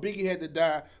Biggie had to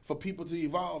die for people to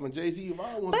evolve, and Jay-Z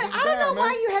evolved. But I don't know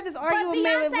why you had this But argument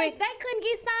Beyonce, with. they couldn't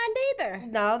get signed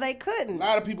either. No, they A couldn't.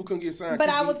 lot of people couldn't get signed. But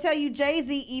I Kiki. will tell you,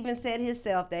 Jay-Z even said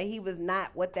himself that he was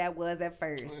not what that was at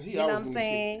first. He You know what always I'm been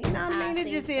saying? You know what I mean? I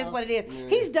It just think is so. what it is.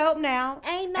 He's dope now.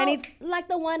 Ain't no And he, like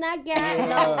the one I got.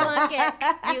 No one can.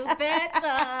 You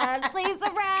better sleeps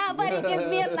around, but it gives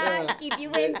me a lot. Keep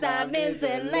you in diamonds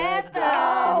and leather.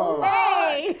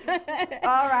 Hey.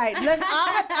 all right,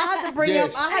 I had to bring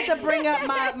Yes. up. I had to bring up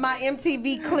my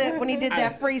MTV clip when he did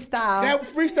that freestyle. That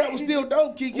freestyle was still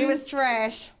dope, Kiki. It was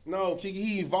trash. No, Kiki,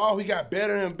 he evolved. He got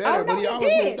better and Oh better, no, but he always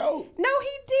he been did. dope. No,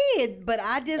 he did. But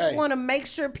I just Hey. want to make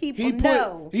sure people He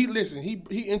know. He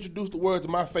introduced the word to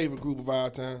my favorite group of all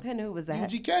time. And who was that?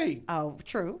 UGK. Oh,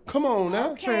 true. Come on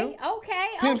now. Okay, okay,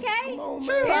 Pimp- okay. Come on,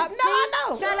 True. man. I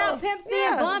know. Shout out Pimp C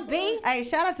and Bun B. Hey,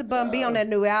 shout out to Bun B on that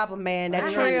new album, man. That I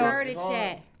ain't Trill. heard it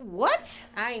yet. What?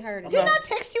 I ain't heard it. Didn't I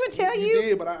text you and tell You you?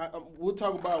 did, but I we'll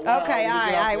talk about why. Okay, all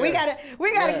right. We gotta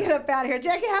Yeah. get up out of here.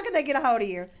 Jackie, how can they get a hold of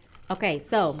you? Okay,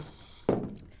 so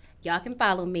y'all can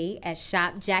follow me at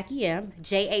Shop Jackie M,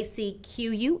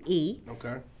 JACQUE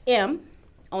Okay. M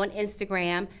on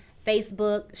Instagram,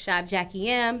 Facebook, Shop Jackie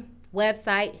M,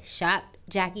 website, Shop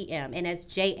Jackie M, and that's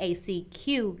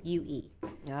JACQUE.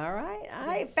 All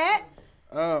right, Fat.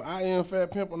 I am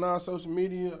Fat Pimp on all social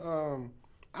media.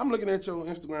 I'm looking at your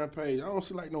Instagram page. I don't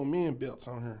see like no men belts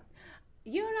on here.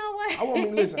 You know what? I want me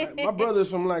to listen. My brother's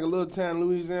from like a little town,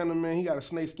 Louisiana, man. He got a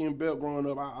snakeskin belt growing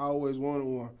up. I always wanted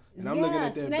one. And I'm looking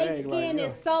at that snake bag skin like,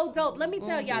 is so dope. Let me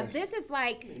tell y'all, this is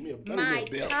like me a better my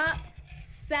little belt. top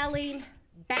selling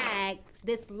bag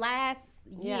this last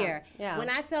year. Yeah. When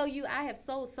I tell you I have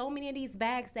sold so many of these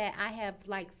bags that I have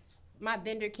like my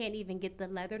vendor can't even get the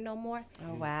leather no more.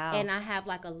 Oh wow. And I have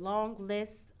like a long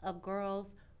list of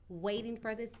girls waiting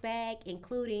for this bag,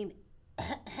 including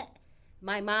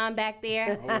my mom back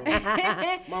there.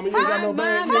 Mama, you ain't got no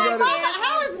bag. You ain't got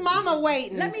How is Mama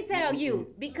waiting? Let me tell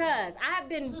you, because I've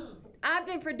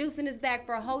been producing this bag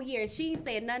for a whole year, and she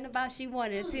said nothing about she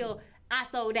wanted until I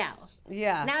sold out.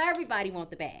 Yeah. Now everybody want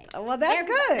the bag. Well, that's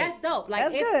good. That's dope. Like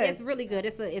That's it's, good. it's really good.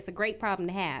 It's a great problem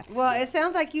to have. Well, it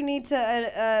sounds like you need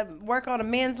to work on a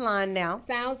men's line now.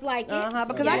 Sounds like it.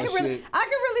 Because Yeah. I can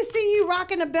really see you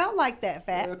rocking a belt like that,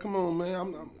 Fat. Yeah, come on,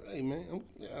 man. hey, man.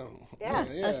 Yeah.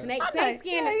 A snake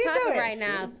skin is popping right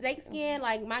now. Snake skin,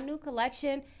 like my new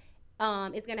collection,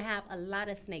 is gonna have a lot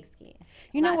of snake skin.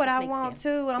 You know Lots what of I snake want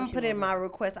skin. too? I'm gonna put in my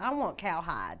request. I want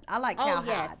cowhide. I like Oh cowhide.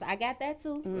 yes, I got that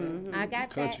too. I got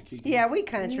Country, that. Kiki. Yeah, we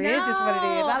country. It's just what it is.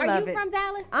 I love Are you it. from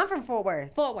Dallas? I'm from Fort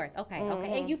Worth. Fort Worth. Okay,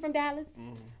 okay. And you from Dallas?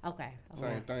 Okay.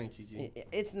 Same thing, Kiki.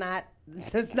 It's not.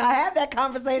 Let's not have that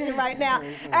conversation right now.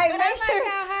 Hey, But I make like sure.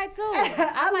 cowhide too.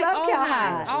 I like love all cowhide.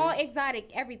 hides, all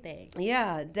exotic, everything.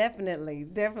 Yeah, definitely.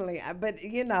 But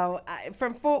you know,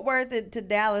 from Fort Worth to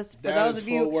Dallas, for Dallas, those of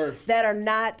you Fort Worth. that are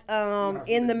not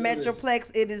in the ridiculous.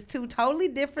 Metroplex, it is two totally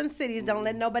different cities. Don't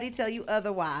let nobody tell you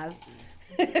otherwise.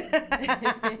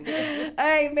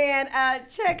 Hey man,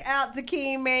 check out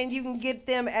Tekeen, man. You can get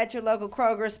them at your local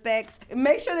Kroger Specs.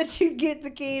 Make sure that you get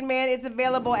Tekeen, man. It's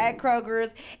available at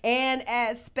Kroger's and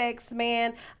at Specs,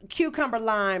 man. Cucumber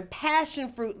lime,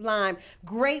 passion fruit lime,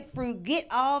 grapefruit. Get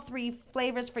all three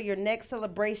flavors for your next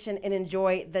celebration and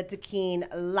enjoy the Tekeen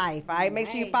Life. All right, make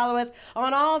sure you follow us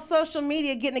on all social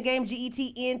media. Get in the game,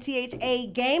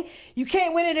 GETNTHA game. You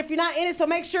can't win it if you're not in it, so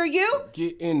make sure you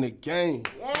Get in the game.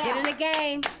 Get in the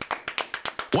game.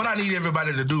 What I need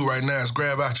everybody to do right now is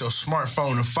grab out your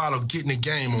smartphone and follow Get in the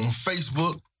Game on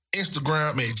Facebook,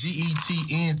 Instagram at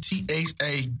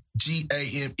GETNTHAGAME.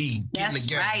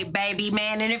 That's right, baby,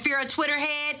 man. And if you're a Twitter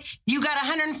head, you got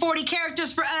 140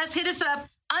 characters for us. Hit us up,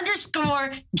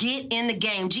 _ get in the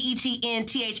game.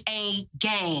 GETNTHA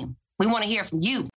game. We want to hear from you.